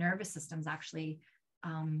 and your nervous system's actually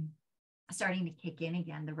starting to kick in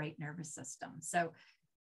again, the right nervous system. So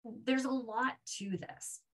there's a lot to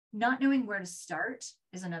this. Not knowing where to start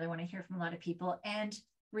is another one I hear from a lot of people, and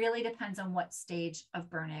really depends on what stage of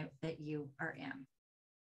burnout that you are in.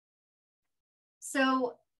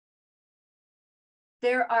 So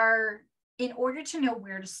in order to know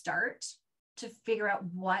where to start, to figure out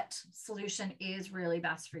what solution is really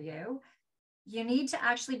best for you, you need to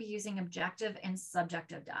actually be using objective and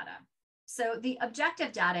subjective data. So the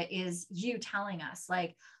objective data is you telling us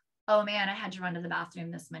like, oh man, I had to run to the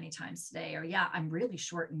bathroom this many times today, or yeah, I'm really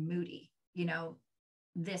short and moody,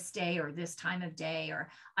 this day or this time of day,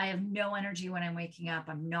 or I have no energy when I'm waking up,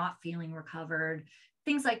 I'm not feeling recovered,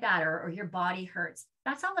 things like that, or your body hurts.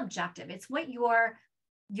 That's all objective. It's what you're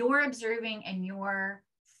observing and you're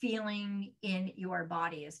feeling in your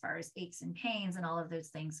body as far as aches and pains and all of those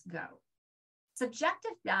things go.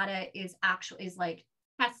 Subjective data is like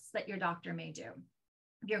tests that your doctor may do.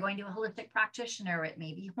 If you're going to a holistic practitioner, it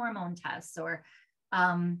may be hormone tests or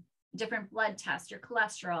different blood tests, your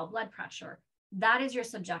cholesterol, blood pressure. That is your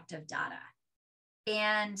subjective data.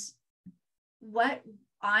 And what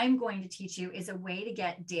I'm going to teach you is a way to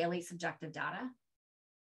get daily subjective data.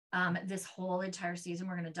 This whole entire season,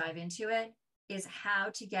 we're going to dive into it, is how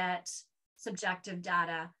to get subjective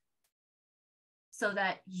data so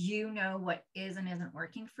that you know what is and isn't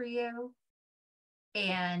working for you.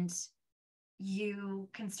 and you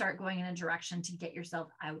can start going in a direction to get yourself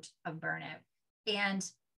out of burnout. And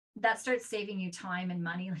that starts saving you time and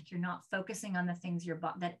money. Like, you're not focusing on the things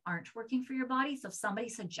that aren't working for your body. So if somebody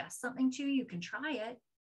suggests something to you, you can try it.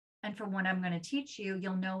 And from what I'm going to teach you,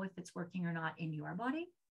 you'll know if it's working or not in your body.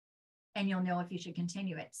 And you'll know if you should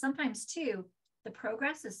continue it. Sometimes too, the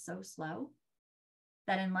progress is so slow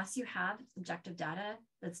that unless you have subjective data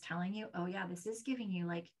that's telling you, oh yeah, this is giving you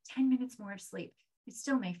like 10 minutes more of sleep, it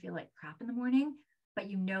still may feel like crap in the morning, but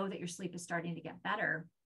you know that your sleep is starting to get better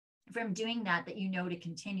from doing that you know to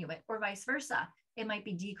continue it, or vice versa. It might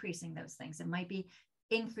be decreasing those things. It might be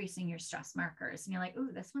increasing your stress markers. And you're like, oh,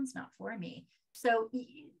 this one's not for me. So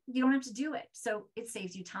you don't have to do it. So it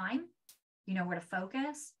saves you time. You know where to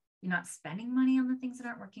focus. You're not spending money on the things that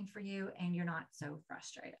aren't working for you, and you're not so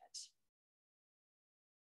frustrated.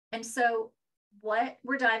 And so what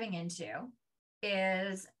we're diving into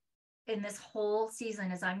is, in this whole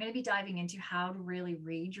season, is I'm going to be diving into how to really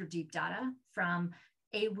read your deep data from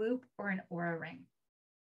a Whoop or an Oura ring.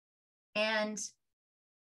 And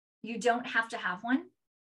you don't have to have one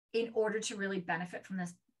in order to really benefit from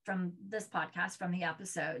this podcast, from the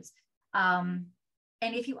episodes. And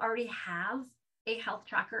if you already have a health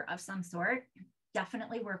tracker of some sort,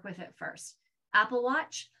 definitely work with it first. Apple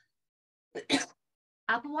Watch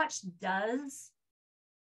does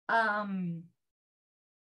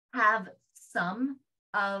have some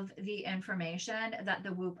of the information that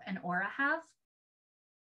the Whoop and Oura have,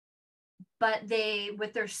 but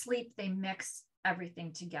with their sleep, they mix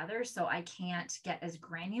everything together. So I can't get as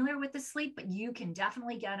granular with the sleep, but you can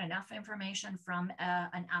definitely get enough information from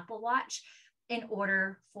an Apple Watch in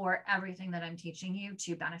order for everything that I'm teaching you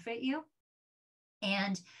to benefit you.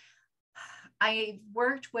 And I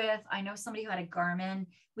know somebody who had a Garmin.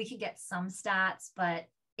 We could get some stats, but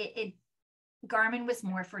Garmin was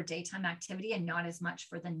more for daytime activity and not as much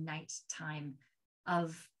for the nighttime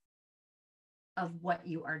of what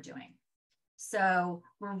you are doing. So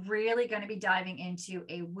we're really going to be diving into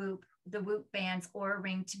the Whoop bands or a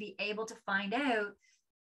ring to be able to find out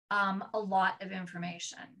a lot of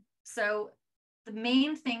information. So the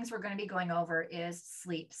main things we're going to be going over is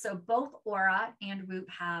sleep. So both Oura and Whoop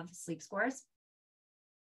have sleep scores.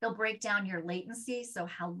 They'll break down your latency, so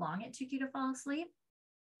how long it took you to fall asleep.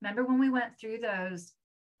 Remember when we went through those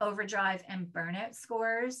Overdrive and Burnout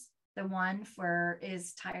scores? The one for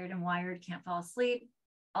is tired and wired, can't fall asleep.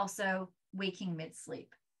 Also waking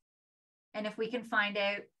mid-sleep. And if we can find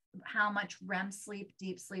out how much REM sleep,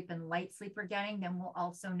 deep sleep, and light sleep we're getting, then we'll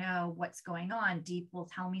also know what's going on. Deep will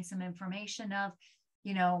tell me some information of,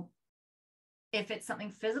 if it's something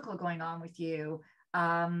physical going on with you.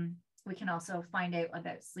 We can also find out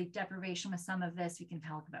about sleep deprivation with some of this. We can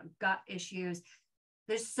talk about gut issues.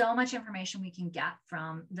 There's so much information we can get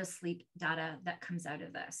from the sleep data that comes out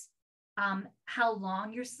of this. How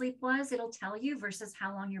long your sleep was, it'll tell you, versus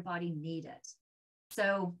how long your body needed.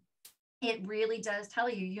 So it really does tell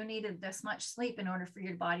you, you needed this much sleep in order for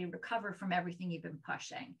your body to recover from everything you've been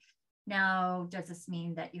pushing. Now, does this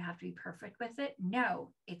mean that you have to be perfect with it?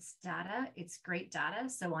 No, it's data. It's great data.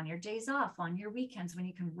 So on your days off, on your weekends, when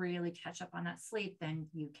you can really catch up on that sleep, then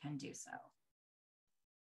you can do so.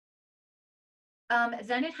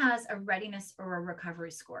 Then it has a readiness or a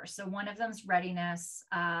recovery score. So one of them's readiness,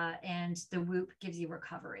 and the Whoop gives you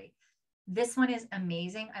recovery. This one is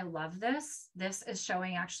amazing. I love this. This is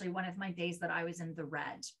showing actually one of my days that I was in the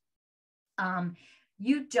red.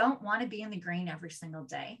 You don't want to be in the green every single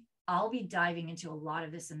day. I'll be diving into a lot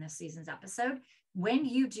of this in this season's episode. When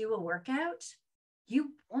you do a workout,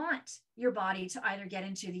 you want your body to either get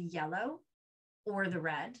into the yellow or the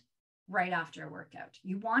red right after a workout.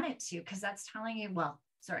 You want it to, because that's telling you,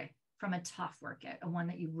 from a tough workout, a one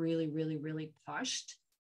that you really, really, really pushed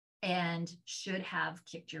and should have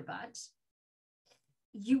kicked your butt,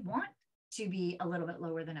 you want to be a little bit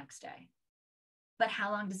lower the next day. But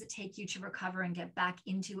how long does it take you to recover and get back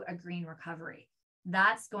into a green recovery?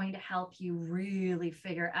 That's going to help you really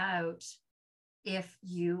figure out if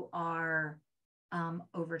you are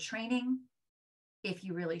overtraining, if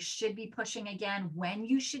you really should be pushing again, when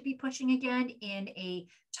you should be pushing again in a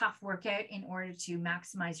tough workout in order to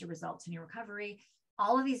maximize your results in your recovery,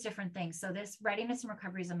 all of these different things. So this readiness and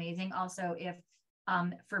recovery is amazing. Also, if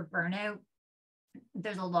for burnout,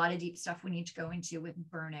 there's a lot of deep stuff we need to go into with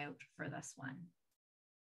burnout for this one.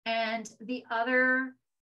 And the other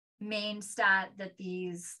main stat that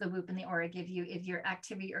the Whoop and the Oura give you is your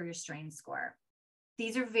activity or your strain score.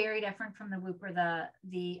 These are very different from the Whoop or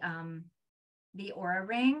the Oura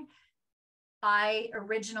ring. I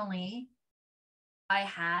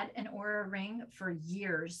had an Oura ring for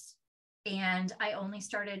years, and I only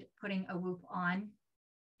started putting a Whoop on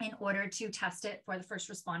in order to test it for the first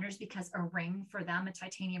responders, because a ring for them, a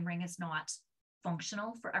titanium ring, is not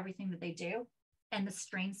functional for everything that they do. And the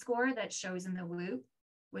strain score that shows in the Whoop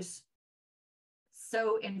was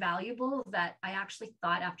so invaluable that I actually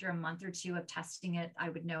thought after a month or two of testing it, I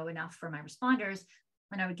would know enough for my responders,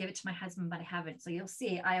 and I would give it to my husband, but I haven't. So you'll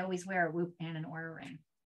see, I always wear a Whoop and an Oura ring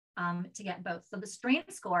to get both. So the strain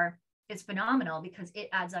score is phenomenal because it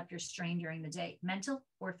adds up your strain during the day, mental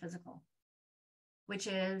or physical, which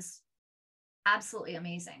is absolutely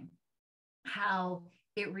amazing how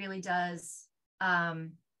it really does.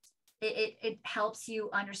 It helps you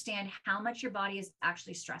understand how much your body is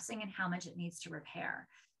actually stressing and how much it needs to repair.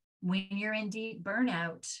 When you're in deep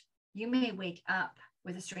burnout, you may wake up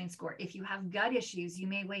with a strain score. If you have gut issues, you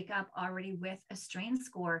may wake up already with a strain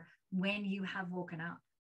score when you have woken up.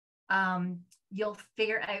 You'll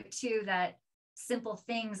figure out too that simple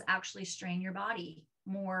things actually strain your body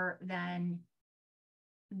more than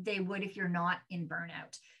they would if you're not in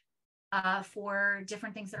burnout. For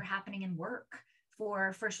different things that are happening in work,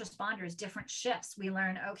 for first responders, different shifts, we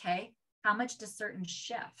learn, okay, how much do certain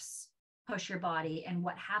shifts push your body and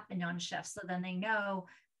what happened on shifts? So then they know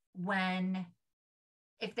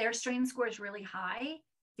if their strain score is really high,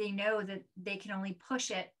 they know that they can only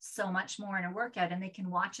push it so much more in a workout, and they can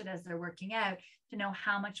watch it as they're working out to know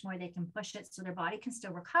how much more they can push it so their body can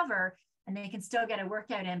still recover and they can still get a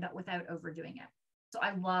workout in, but without overdoing it. So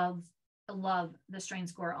I love the strain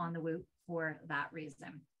score on the Whoop for that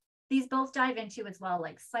reason. These both dive into as well,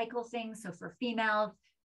 like cycle things. So for females,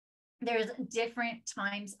 there's different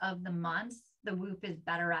times of the month. The Whoop is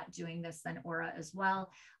better at doing this than Oura as well,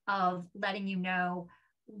 of letting you know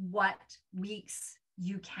what weeks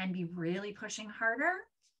you can be really pushing harder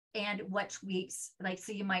and what weeks, like,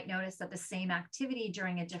 so you might notice that the same activity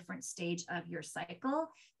during a different stage of your cycle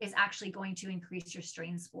is actually going to increase your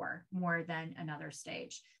strain score more than another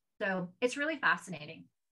stage. So it's really fascinating.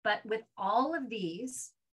 But with all of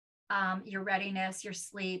these, your readiness, your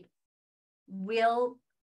sleep,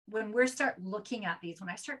 when we start looking at these, when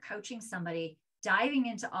I start coaching somebody, diving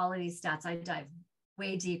into all of these stats, I dive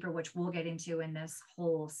way deeper, which we'll get into in this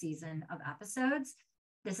whole season of episodes.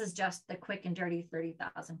 This is just the quick and dirty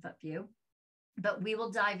 30,000 foot view, but we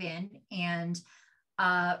will dive in and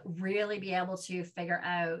really be able to figure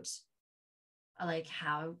out like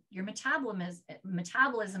how your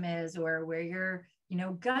metabolism is, or where your,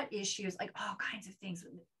 gut issues, like all kinds of things.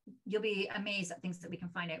 You'll be amazed at things that we can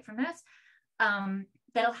find out from this.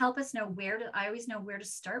 That'll help us know I always know where to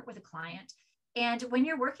start with a client. And when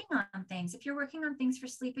you're working on things, if you're working on things for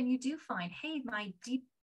sleep and you do find, hey, my deep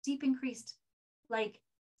increased like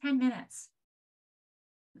 10 minutes,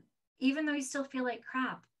 even though you still feel like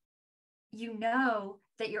crap, you know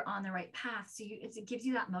that you're on the right path. So it gives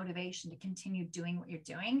you that motivation to continue doing what you're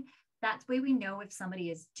doing. That's the way we know if somebody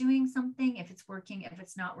is doing something, if it's working, if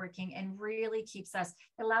it's not working, and really it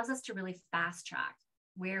allows us to really fast track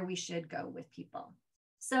where we should go with people.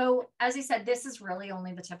 So as I said, this is really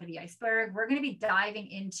only the tip of the iceberg. We're going to be diving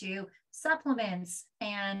into supplements,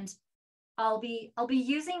 and I'll be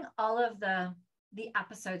using all of the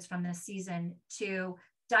episodes from this season to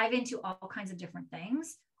dive into all kinds of different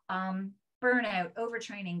things. Burnout,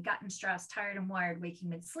 overtraining, gut and stress, tired and wired, waking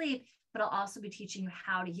mid-sleep, but I'll also be teaching you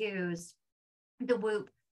how to use the Whoop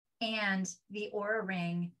and the Oura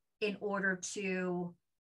ring in order to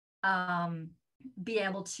be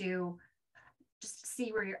able to just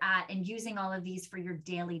see where you're at, and using all of these for your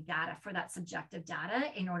daily data, for that subjective data,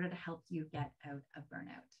 in order to help you get out of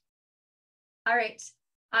burnout. All right.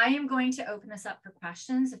 I am going to open this up for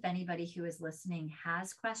questions. If anybody who is listening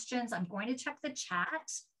has questions, I'm going to check the chat.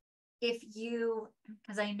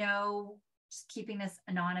 Because I know, just keeping this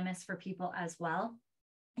anonymous for people as well,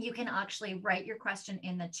 you can actually write your question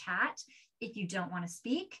in the chat if you don't want to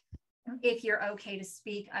speak. If you're okay to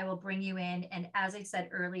speak, I will bring you in. And as I said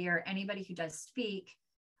earlier, anybody who does speak,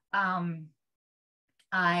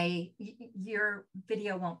 your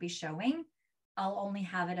video won't be showing. I'll only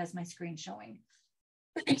have it as my screen showing.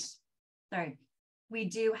 Sorry. We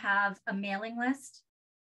do have a mailing list.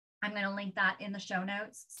 I'm going to link that in the show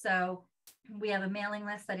notes. So we have a mailing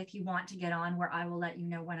list that if you want to get on, where I will let you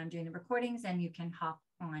know when I'm doing the recordings, and you can hop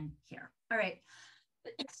on here. All right.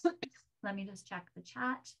 Let me just check the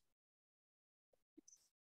chat.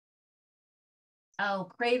 Oh,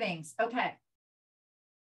 cravings. Okay.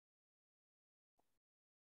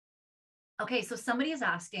 Okay, so somebody is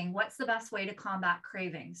asking, what's the best way to combat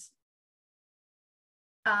cravings?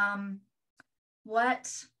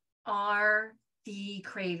 What are the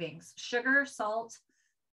cravings? Sugar, salt,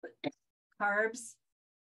 carbs?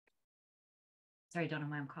 Sorry, I don't know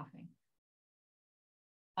why I'm coughing.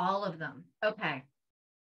 All of them. Okay.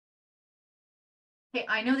 Hey,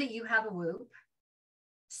 I know that you have a Whoop.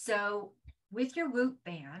 So with your Whoop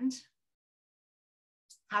band,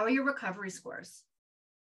 how are your recovery scores?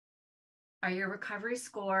 Are your recovery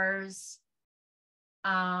scores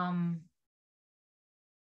in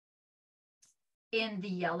the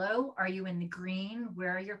yellow? Are you in the green?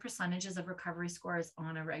 Where are your percentages of recovery scores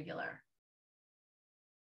on a regular?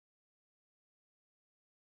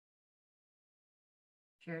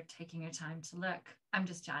 If you're taking your time to look, I'm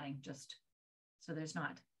just chatting, just so there's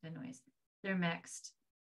not the noise. They're mixed.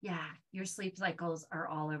 Yeah, your sleep cycles are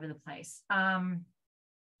all over the place.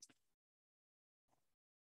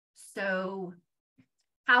 So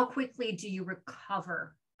how quickly do you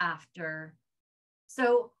recover after?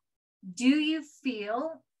 So do you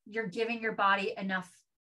feel you're giving your body enough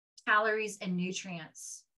calories and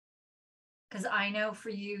nutrients? Because I know for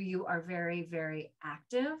you, you are very, very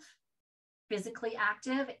active, physically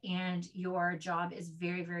active, and your job is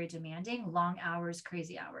very, very demanding, long hours,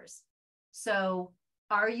 crazy hours. So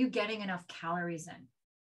are you getting enough calories in?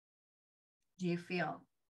 Do you feel?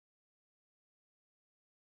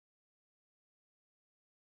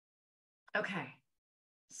 Okay.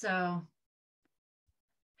 So my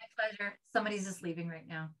pleasure. Somebody's just leaving right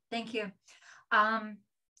now. Thank you. Um,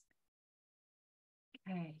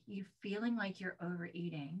 okay. You feeling like you're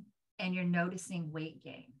overeating and you're noticing weight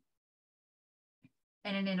gain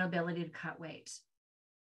and an inability to cut weight.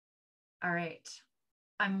 All right.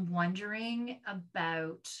 I'm wondering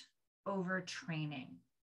about overtraining.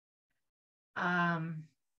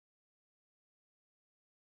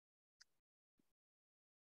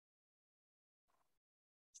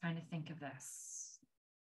 Trying to think of this.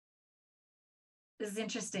 This is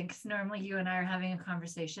interesting because normally you and I are having a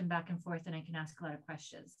conversation back and forth and I can ask a lot of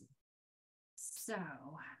questions. So,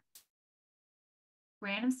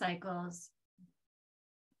 random cycles.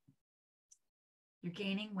 You're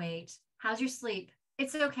gaining weight. How's your sleep?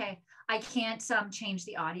 It's okay. I can't change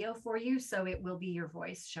the audio for you, so it will be your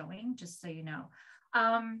voice showing, just so you know.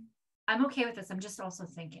 I'm okay with this. I'm just also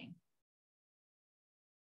thinking.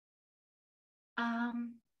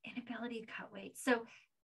 Inability to cut weight. So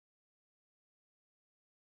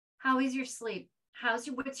how is your sleep?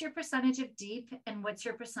 What's your percentage of deep and what's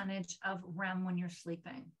your percentage of REM when you're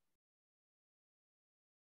sleeping?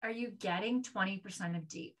 Are you getting 20% of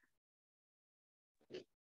deep?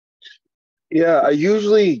 Yeah, I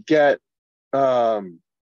usually get um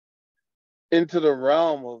into the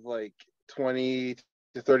realm of like 20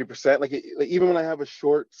 to 30%. Like even when I have a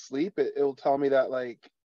short sleep, it'll tell me that like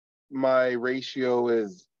my ratio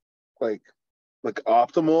is like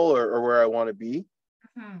optimal or where I want to be.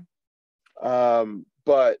 Mm-hmm.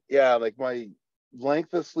 But yeah, like my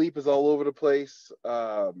length of sleep is all over the place.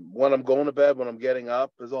 When I'm going to bed, when I'm getting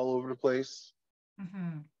up is all over the place.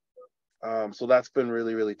 Mm-hmm. So that's been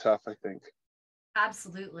really, really tough, I think.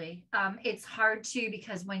 Absolutely. It's hard too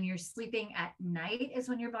because when you're sleeping at night is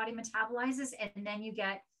when your body metabolizes, and then you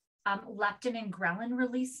get leptin and ghrelin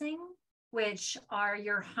releasing, which are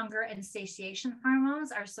your hunger and satiation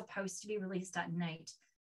hormones, are supposed to be released at night.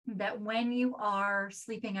 That when you are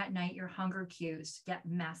sleeping at night, your hunger cues get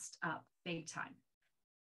messed up big time.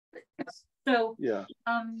 So, Yeah.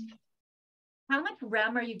 how much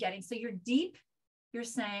REM are you getting? So you're deep, you're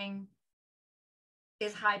saying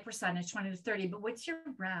is high percentage, 20 to 30, but what's your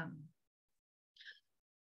REM?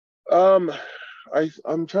 Um,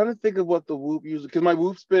 I'm trying to think of what the Whoop uses because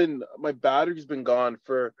my battery's been gone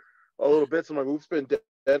for a little bit, so my Whoop's been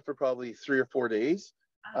dead for probably 3 or 4 days.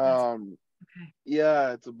 Oh, that's okay.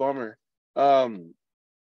 Yeah, it's a bummer. Um,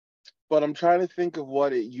 but I'm trying to think of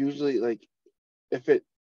what it usually like if it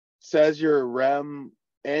says your REM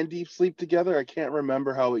and deep sleep together. I can't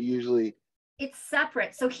remember how it usually. It's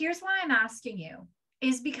separate. So here's why I'm asking you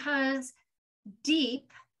is because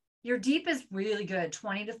deep, your deep is really good,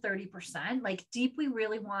 20 to 30%. Like deep, we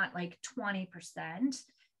really want like 20%,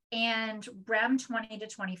 and REM 20 to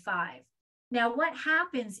 25. Now, what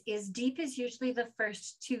happens is deep is usually the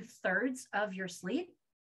first 2/3 of your sleep,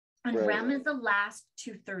 and Right. REM is the last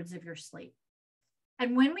 2/3 of your sleep.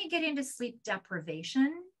 And when we get into sleep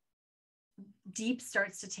deprivation, deep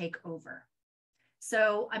starts to take over.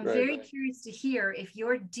 So I'm very curious to hear if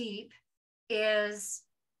your deep is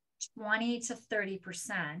 20 to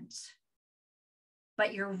 30%,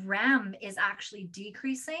 but your REM is actually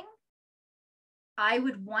decreasing. I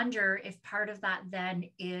would wonder if part of that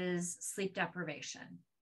then is sleep deprivation,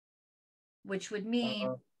 which would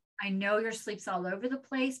mean I know your sleep's all over the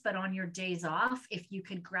place, but on your days off, if you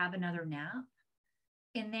could grab another nap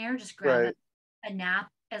in there, just grab a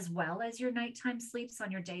nap as well as your nighttime sleeps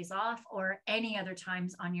on your days off, or any other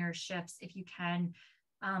times on your shifts if you can,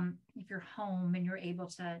 if you're home and you're able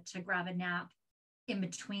to grab a nap in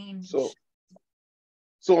between?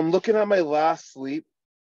 So I'm looking at my last sleep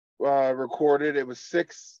recorded. It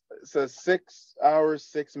says 6 hours,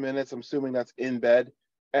 6 minutes. I'm assuming that's in bed.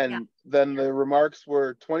 And Yeah. then the remarks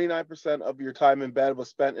were 29% of your time in bed was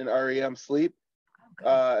spent in REM sleep.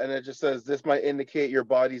 Okay. And it just says this might indicate your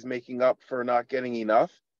body's making up for not getting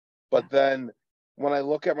enough. But then when I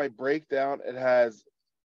look at my breakdown, it has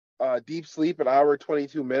deep sleep an hour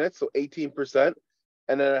 22 minutes, so 18%.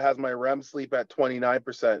 And then it has my REM sleep at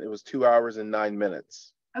 29%. It was 2 hours and 9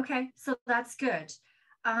 minutes. Okay, so that's good.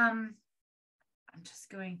 I'm just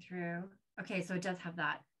going through. Okay, so it does have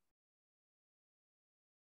that.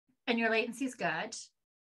 And your latency is good.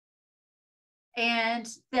 And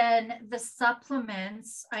then the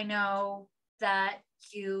supplements, I know that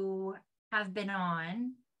you have been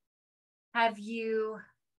on. Have you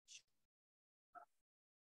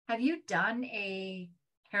done a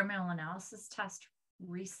hair mineral analysis test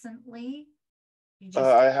recently?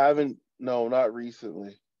 I haven't. No, not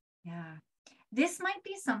recently. Yeah. This might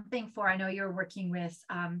be something for, I know you're working with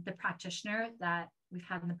the practitioner that we've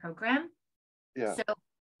had in the program. Yeah. So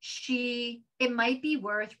it might be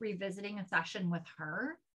worth revisiting a session with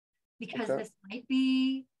her, because this might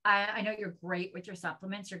be, I know you're great with your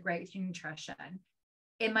supplements, you're great with your nutrition.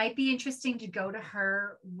 It might be interesting to go to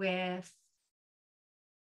her with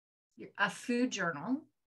a food journal.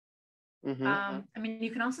 Mm-hmm. I mean, you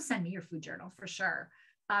can also send me your food journal for sure.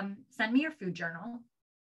 Send me your food journal.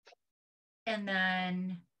 And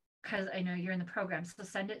then, because I know you're in the program, so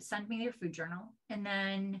send me your food journal. And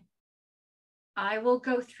then I will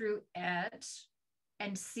go through it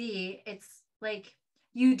and see. It's like,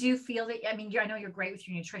 you do feel that, I mean, I know you're great with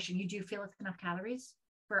your nutrition. You do feel it's enough calories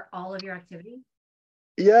for all of your activity?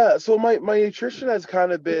 Yeah, so my nutrition has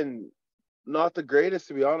kind of been not the greatest,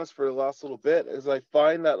 to be honest, for the last little bit, is I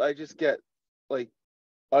find that I just get like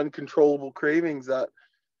uncontrollable cravings that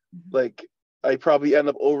like I probably end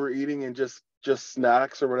up overeating and just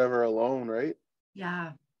snacks or whatever alone, right?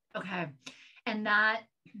 Yeah. Okay. And that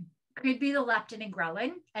could be the leptin and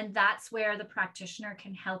ghrelin. And that's where the practitioner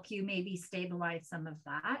can help you maybe stabilize some of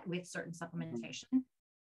that with certain supplementation.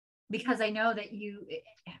 Because I know that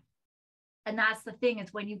and that's the thing,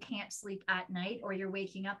 is when you can't sleep at night, or you're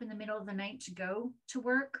waking up in the middle of the night to go to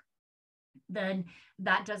work, then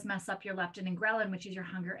that does mess up your leptin and ghrelin, which is your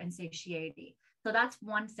hunger and satiety. So that's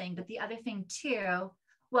one thing. But the other thing too,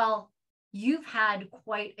 well, you've had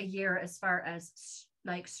quite a year as far as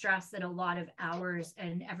like stress and a lot of hours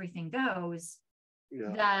and everything goes.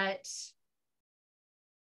 That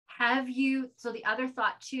so the other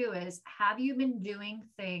thought too is, have you been doing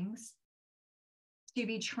things to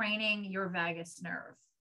be training your vagus nerve?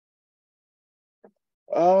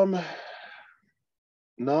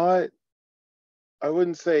 Not, I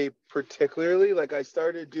wouldn't say particularly. Like I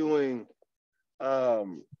started doing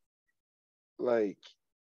like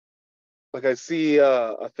I see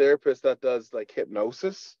a therapist that does like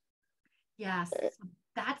hypnosis. Yes.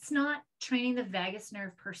 That's not training the vagus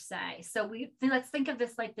nerve per se. So let's think of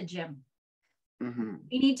this like the gym. Mm-hmm.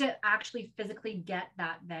 We need to actually physically get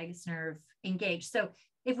that vagus nerve engaged. So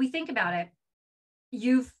if we think about it,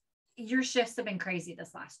 your shifts have been crazy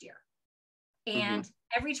this last year. And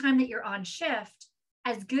every time that you're on shift,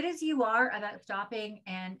 as good as you are about stopping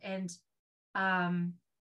and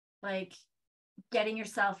like getting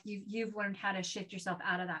yourself, you've learned how to shift yourself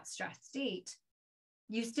out of that stress state,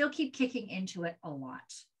 you still keep kicking into it a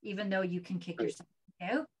lot, even though you can kick yourself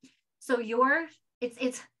out. So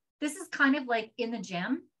this is kind of like in the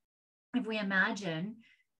gym. If we imagine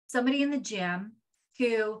somebody in the gym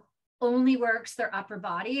who only works their upper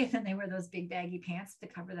body, and then they wear those big baggy pants to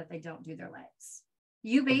cover that they don't do their legs.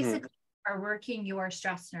 You basically are working your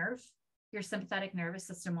stress nerve, your sympathetic nervous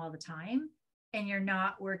system all the time, and you're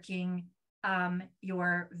not working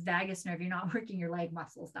your vagus nerve. You're not working your leg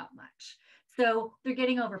muscles that much. So they're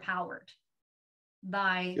getting overpowered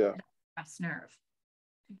by the stress nerve.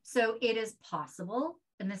 So it is possible.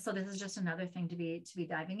 And this is just another thing to be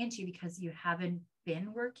diving into, because you haven't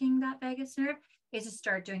been working that vagus nerve, is to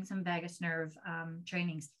start doing some vagus nerve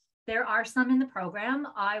trainings. There are some in the program.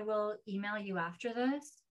 I will email you after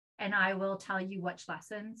this, and I will tell you which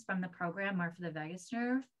lessons from the program are for the vagus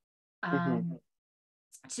nerve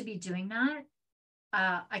to be doing that.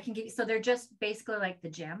 I can give you, so they're just basically like the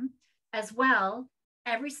gym as well.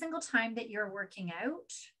 Every single time that you're working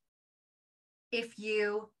out, if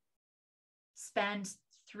you spend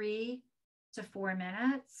 3 to 4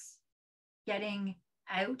 minutes getting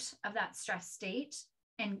out of that stress state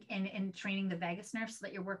and training the vagus nerve, so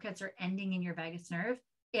that your workouts are ending in your vagus nerve,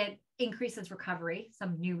 it increases recovery.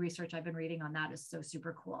 Some new research I've been reading on that is so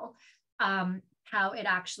super cool. how it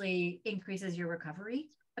actually increases your recovery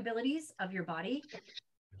abilities of your body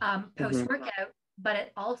post workout, but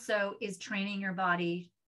it also is training your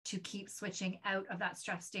body to keep switching out of that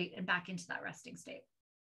stress state and back into that resting state.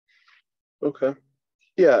 Okay.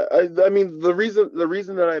 Yeah, I mean the reason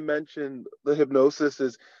that I mentioned the hypnosis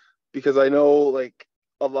is because I know like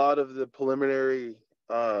a lot of the preliminary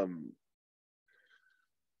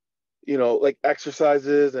like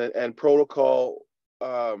exercises and protocol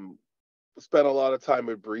spend a lot of time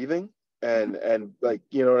with breathing and like,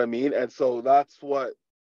 you know what I mean? And so that's what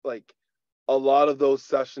like a lot of those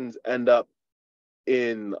sessions end up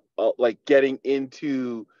in like getting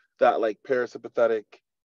into that like parasympathetic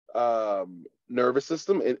nervous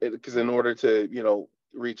system, because in order to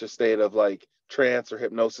reach a state of like trance or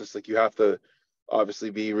hypnosis, like you have to obviously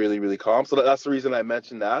be really really calm. So that's the reason I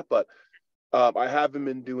mentioned that. But I haven't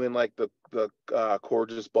been doing like the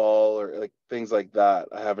Corgis ball or like things like that.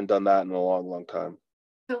 I haven't done that in a long time.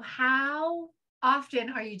 So how often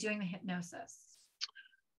are you doing the hypnosis?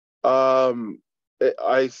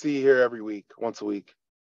 I see here every week, once a week.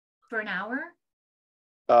 For an hour?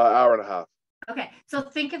 Hour and a half. Okay, so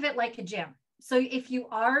think of it like a gym. So if you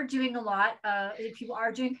are doing if you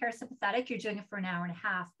are doing parasympathetic, you're doing it for an hour and a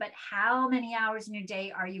half. But how many hours in your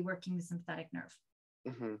day are you working the sympathetic nerve?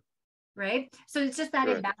 Right? So it's just that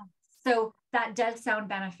imbalance. So that does sound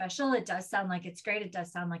beneficial. It does sound like it's great. It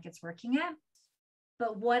does sound like it's working it.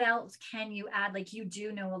 But what else can you add? Like you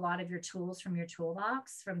do know a lot of your tools from your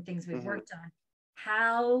toolbox, from things we've worked on.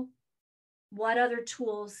 What other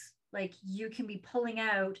tools like you can be pulling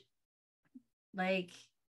out, like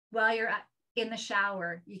while you're in the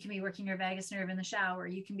shower, you can be working your vagus nerve in the shower.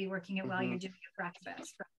 You can be working it while you're doing your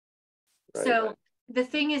breakfast. So the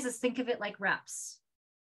thing is think of it like reps.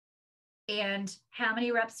 And how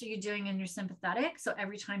many reps are you doing in your sympathetic? So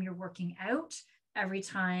every time you're working out, every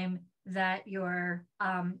time that you're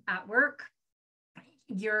at work,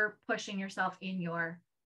 you're pushing yourself in your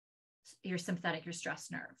sympathetic, your stress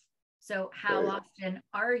nerve. So how often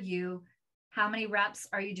how many reps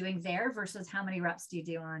are you doing there versus how many reps do you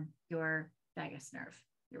do on your vagus nerve,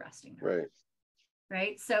 your resting nerve?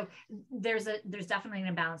 Right. So there's definitely an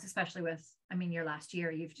imbalance, especially with, your last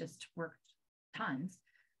year, you've just worked tons.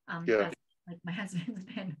 Like my husband's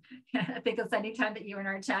been, I think it's any time that you and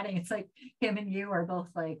I are chatting, it's like him and you are both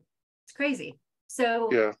like, it's crazy. So,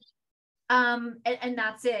 and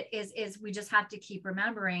that's it is we just have to keep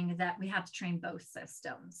remembering that we have to train both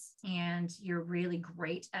systems, and you're really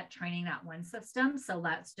great at training that one system. So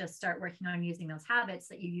let's just start working on using those habits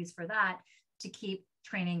that you use for that to keep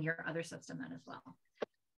training your other system then as well.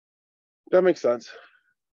 That makes sense.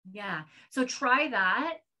 Yeah. So try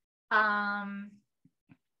that.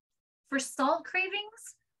 For salt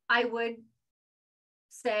cravings, I would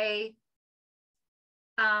say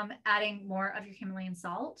adding more of your Himalayan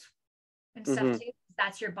salt and stuff too.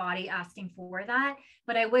 That's your body asking for that.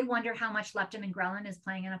 But I would wonder how much leptin and ghrelin is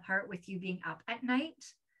playing in a part with you being up at night.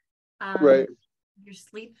 Your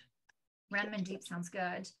sleep, REM and deep sounds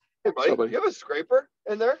good. Hey, buddy, you have a scraper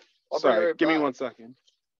in there? Sorry, give me 1 second.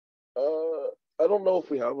 I don't know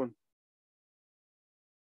if we have one.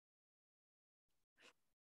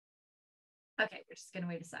 Okay, we're just going to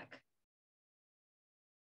wait a sec.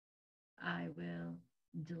 I will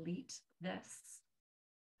delete this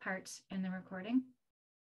part in the recording.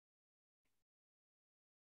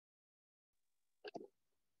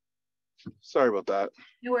 Sorry about that.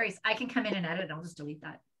 No worries. I can come in and edit. I'll just delete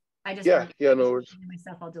that. No worries.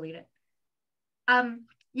 Myself, I'll delete it.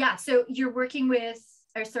 So you're working with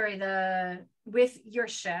your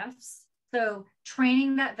shifts. So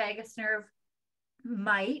training that vagus nerve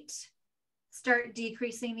might start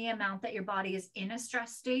decreasing the amount that your body is in a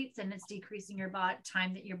stress state, and it's decreasing your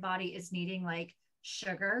time that your body is needing like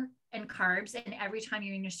sugar and carbs. And every time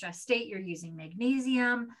you're in your stress state, you're using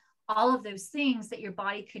magnesium, all of those things that your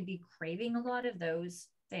body could be craving. A lot of those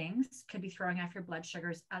things could be throwing off your blood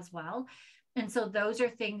sugars as well. And so those are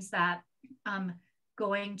things that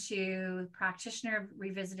going to practitioner,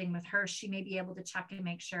 revisiting with her, she may be able to check and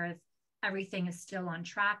make sure if everything is still on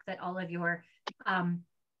track, that all of your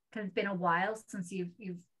because it's been a while since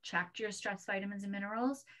you've checked your stress vitamins and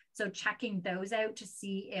minerals. So checking those out to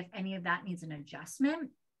see if any of that needs an adjustment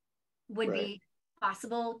would be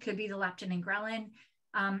possible. Could be the leptin and ghrelin.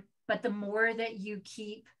 But the more that you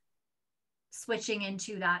keep switching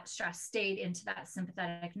into that stress state, into that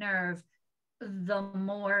sympathetic nerve, the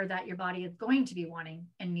more that your body is going to be wanting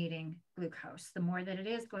and needing glucose, the more that it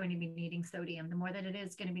is going to be needing sodium, the more that it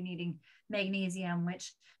is going to be needing magnesium,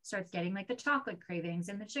 which starts getting like the chocolate cravings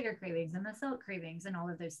and the sugar cravings and the salt cravings and all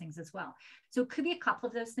of those things as well. So it could be a couple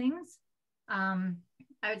of those things.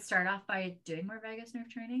 I would start off by doing more vagus nerve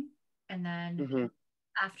training, and then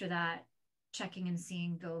after that, checking and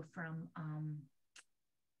seeing, go from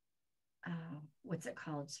what's it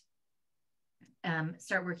called?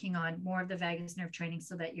 Start working on more of the vagus nerve training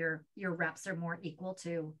so that your reps are more equal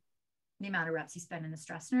to the amount of reps you spend in the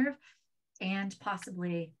stress nerve, and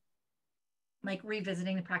possibly like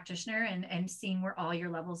revisiting the practitioner and seeing where all your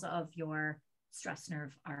levels of your stress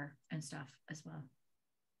nerve are and stuff as well.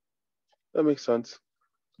 That makes sense.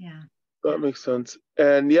 Yeah. That makes sense.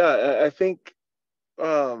 And yeah, I think,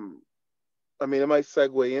 I mean, it might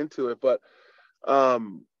segue into it, but I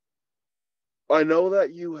know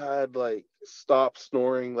that you had like stop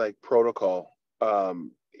snoring like protocol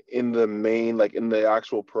in the main, like in the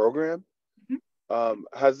actual program.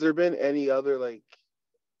 Has there been any other like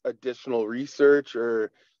additional research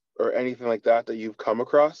or anything like that you've come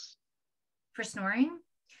across For snoring?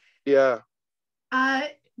 Yeah.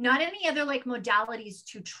 Not any other like modalities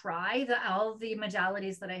to try. All the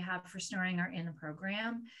modalities that I have for snoring are in the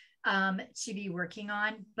program to be working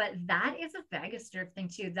on, but that is a vagus nerve thing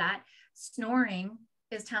too. That snoring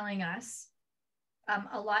is telling us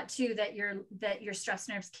a lot too, that your stress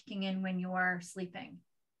nerve's kicking in when you're sleeping.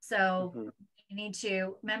 So you need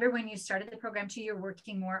to remember, when you started the program too, you're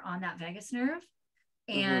working more on that vagus nerve,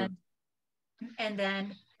 and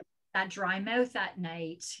then that dry mouth at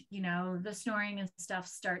night, you know, the snoring and stuff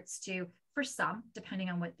starts to, for some, depending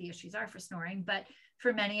on what the issues are for snoring, but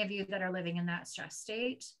for many of you that are living in that stress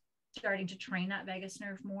state, starting to train that vagus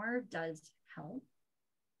nerve more does help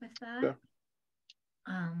with that.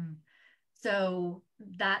 Yeah. So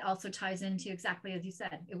that also ties into exactly as you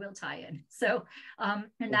said, it will tie in. So, and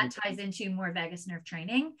that ties into more vagus nerve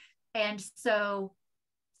training. And so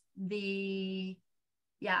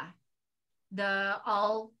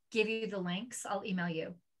I'll give you the links. I'll email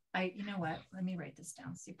you. You know what? Let me write this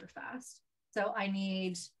down super fast. So I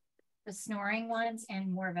need the snoring ones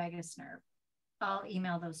and more vagus nerve. I'll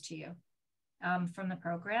email those to you from the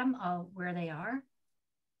program, where they are.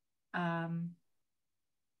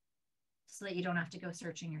 So that you don't have to go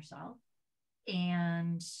searching yourself,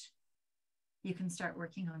 and you can start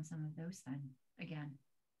working on some of those then again.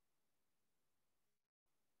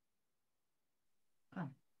 Oh,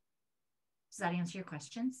 does that answer your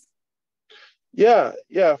questions? Yeah,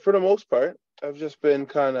 for the most part. I've just been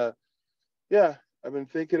kind of, I've been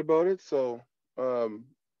thinking about it. So, I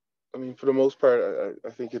mean, for the most part, I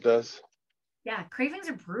think it does. Yeah, cravings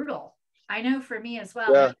are brutal. I know for me as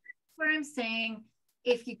well. Yeah. That's where I'm saying,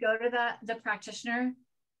 if you go to the practitioner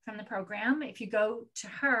from the program, if you go to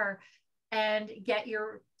her and get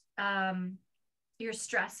your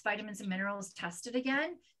stress vitamins and minerals tested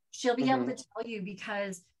again, she'll be able to tell you,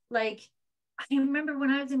 because like, I remember when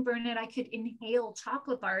I was in burnout, I could inhale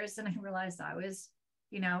chocolate bars and I realized I was,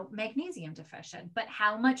 magnesium deficient, but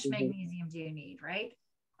how much magnesium do you need? Right.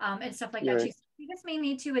 And stuff like that too. So you just may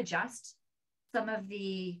need to adjust some of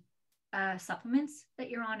the supplements that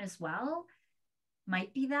you're on as well.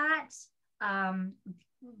 Might be that.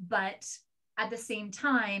 But at the same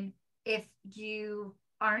time, if you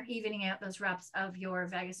aren't evening out those reps of your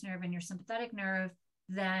vagus nerve and your sympathetic nerve,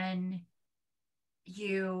 then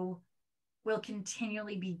you will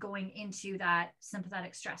continually be going into that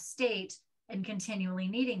sympathetic stress state and continually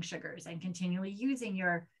needing sugars and continually using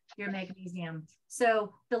your magnesium.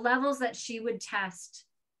 So the levels that she would test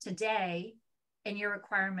today and your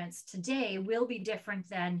requirements today will be different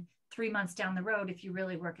than 3 months down the road if you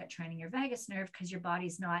really work at training your vagus nerve, because your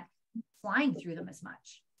body's not flying through them as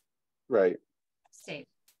much. Right. State.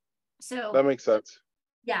 So that makes sense.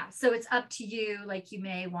 Yeah. So it's up to you. Like, you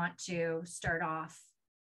may want to start off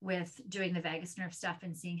with doing the vagus nerve stuff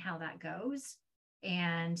and seeing how that goes.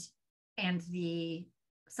 And the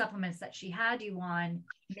supplements that she had you on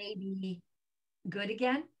may be good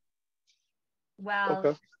again.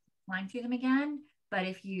 Well, flying through them again. But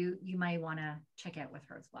if you might want to check out with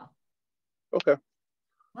her as well. Okay.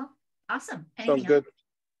 Well, awesome. Anything Sounds good.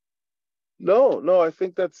 Else? No, I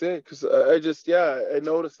think that's it. Because I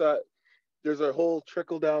noticed that there's a whole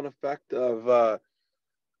trickle down effect of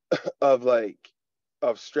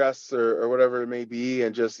stress or whatever it may be,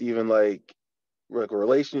 and just even like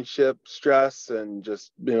relationship stress, and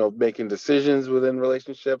just making decisions within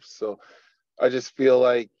relationships. So I just feel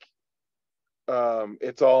like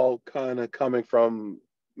it's all kind of coming from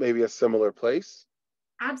maybe a similar place.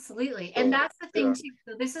 Absolutely. And that's the thing too.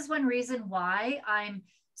 So this is one reason why I'm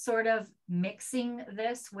sort of mixing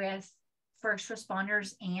this with first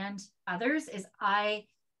responders and others, is I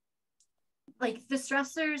like the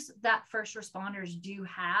stressors that first responders do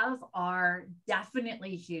have are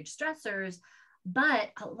definitely huge stressors. But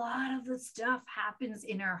a lot of the stuff happens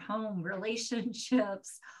in our home,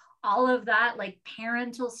 relationships, all of that, like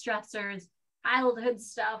parental stressors, childhood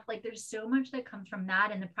stuff. Like there's so much that comes from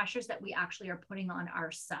that, and the pressures that we actually are putting on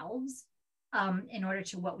ourselves in order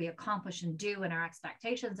to what we accomplish and do, and our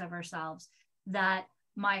expectations of ourselves, that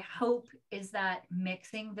my hope is that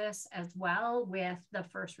mixing this as well with the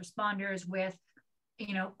first responders, with,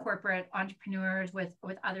 you know, corporate entrepreneurs, with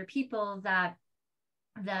other people, that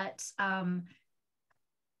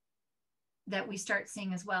we start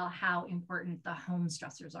seeing as well how important the home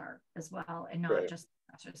stressors are as well, and not just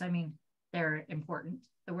stressors. I mean, they're important,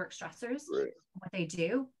 the work stressors, what they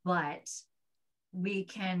do, but we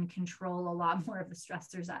can control a lot more of the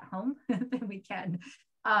stressors at home than we can,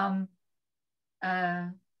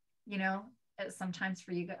 you know, sometimes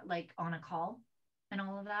for you, like on a call and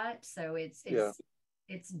all of that. So it's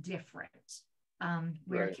different.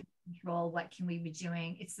 Where can we control? What can we be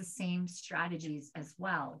doing? It's the same strategies as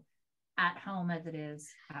well at home as it is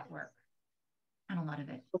at work, and a lot of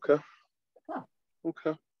it. Okay. Cool.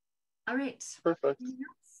 Okay. All right. Perfect.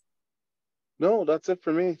 No, that's it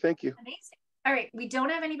for me. Thank you. Amazing. All right. We don't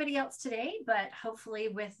have anybody else today, but hopefully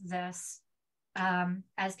with this,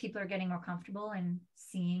 as people are getting more comfortable and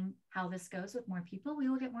seeing how this goes with more people, we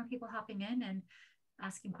will get more people hopping in and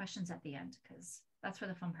asking questions at the end, because that's where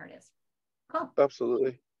the fun part is. Cool.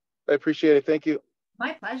 Absolutely. I appreciate it. Thank you.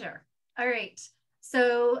 My pleasure. All right.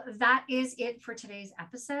 So that is it for today's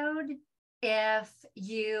episode. If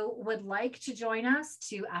you would like to join us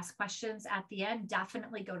to ask questions at the end,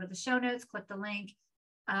 definitely go to the show notes, click the link,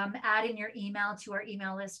 add in your email to our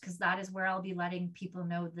email list, because that is where I'll be letting people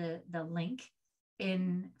know the link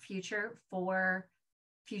in future for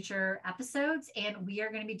future episodes. And we are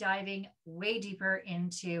going to be diving way deeper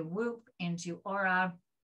into Whoop, into Aura.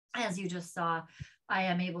 As you just saw, I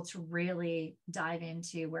am able to really dive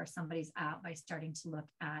into where somebody's at by starting to look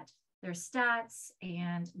at their stats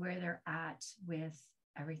and where they're at with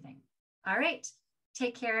everything. All right.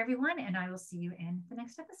 Take care, everyone, and I will see you in the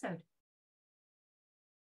next episode.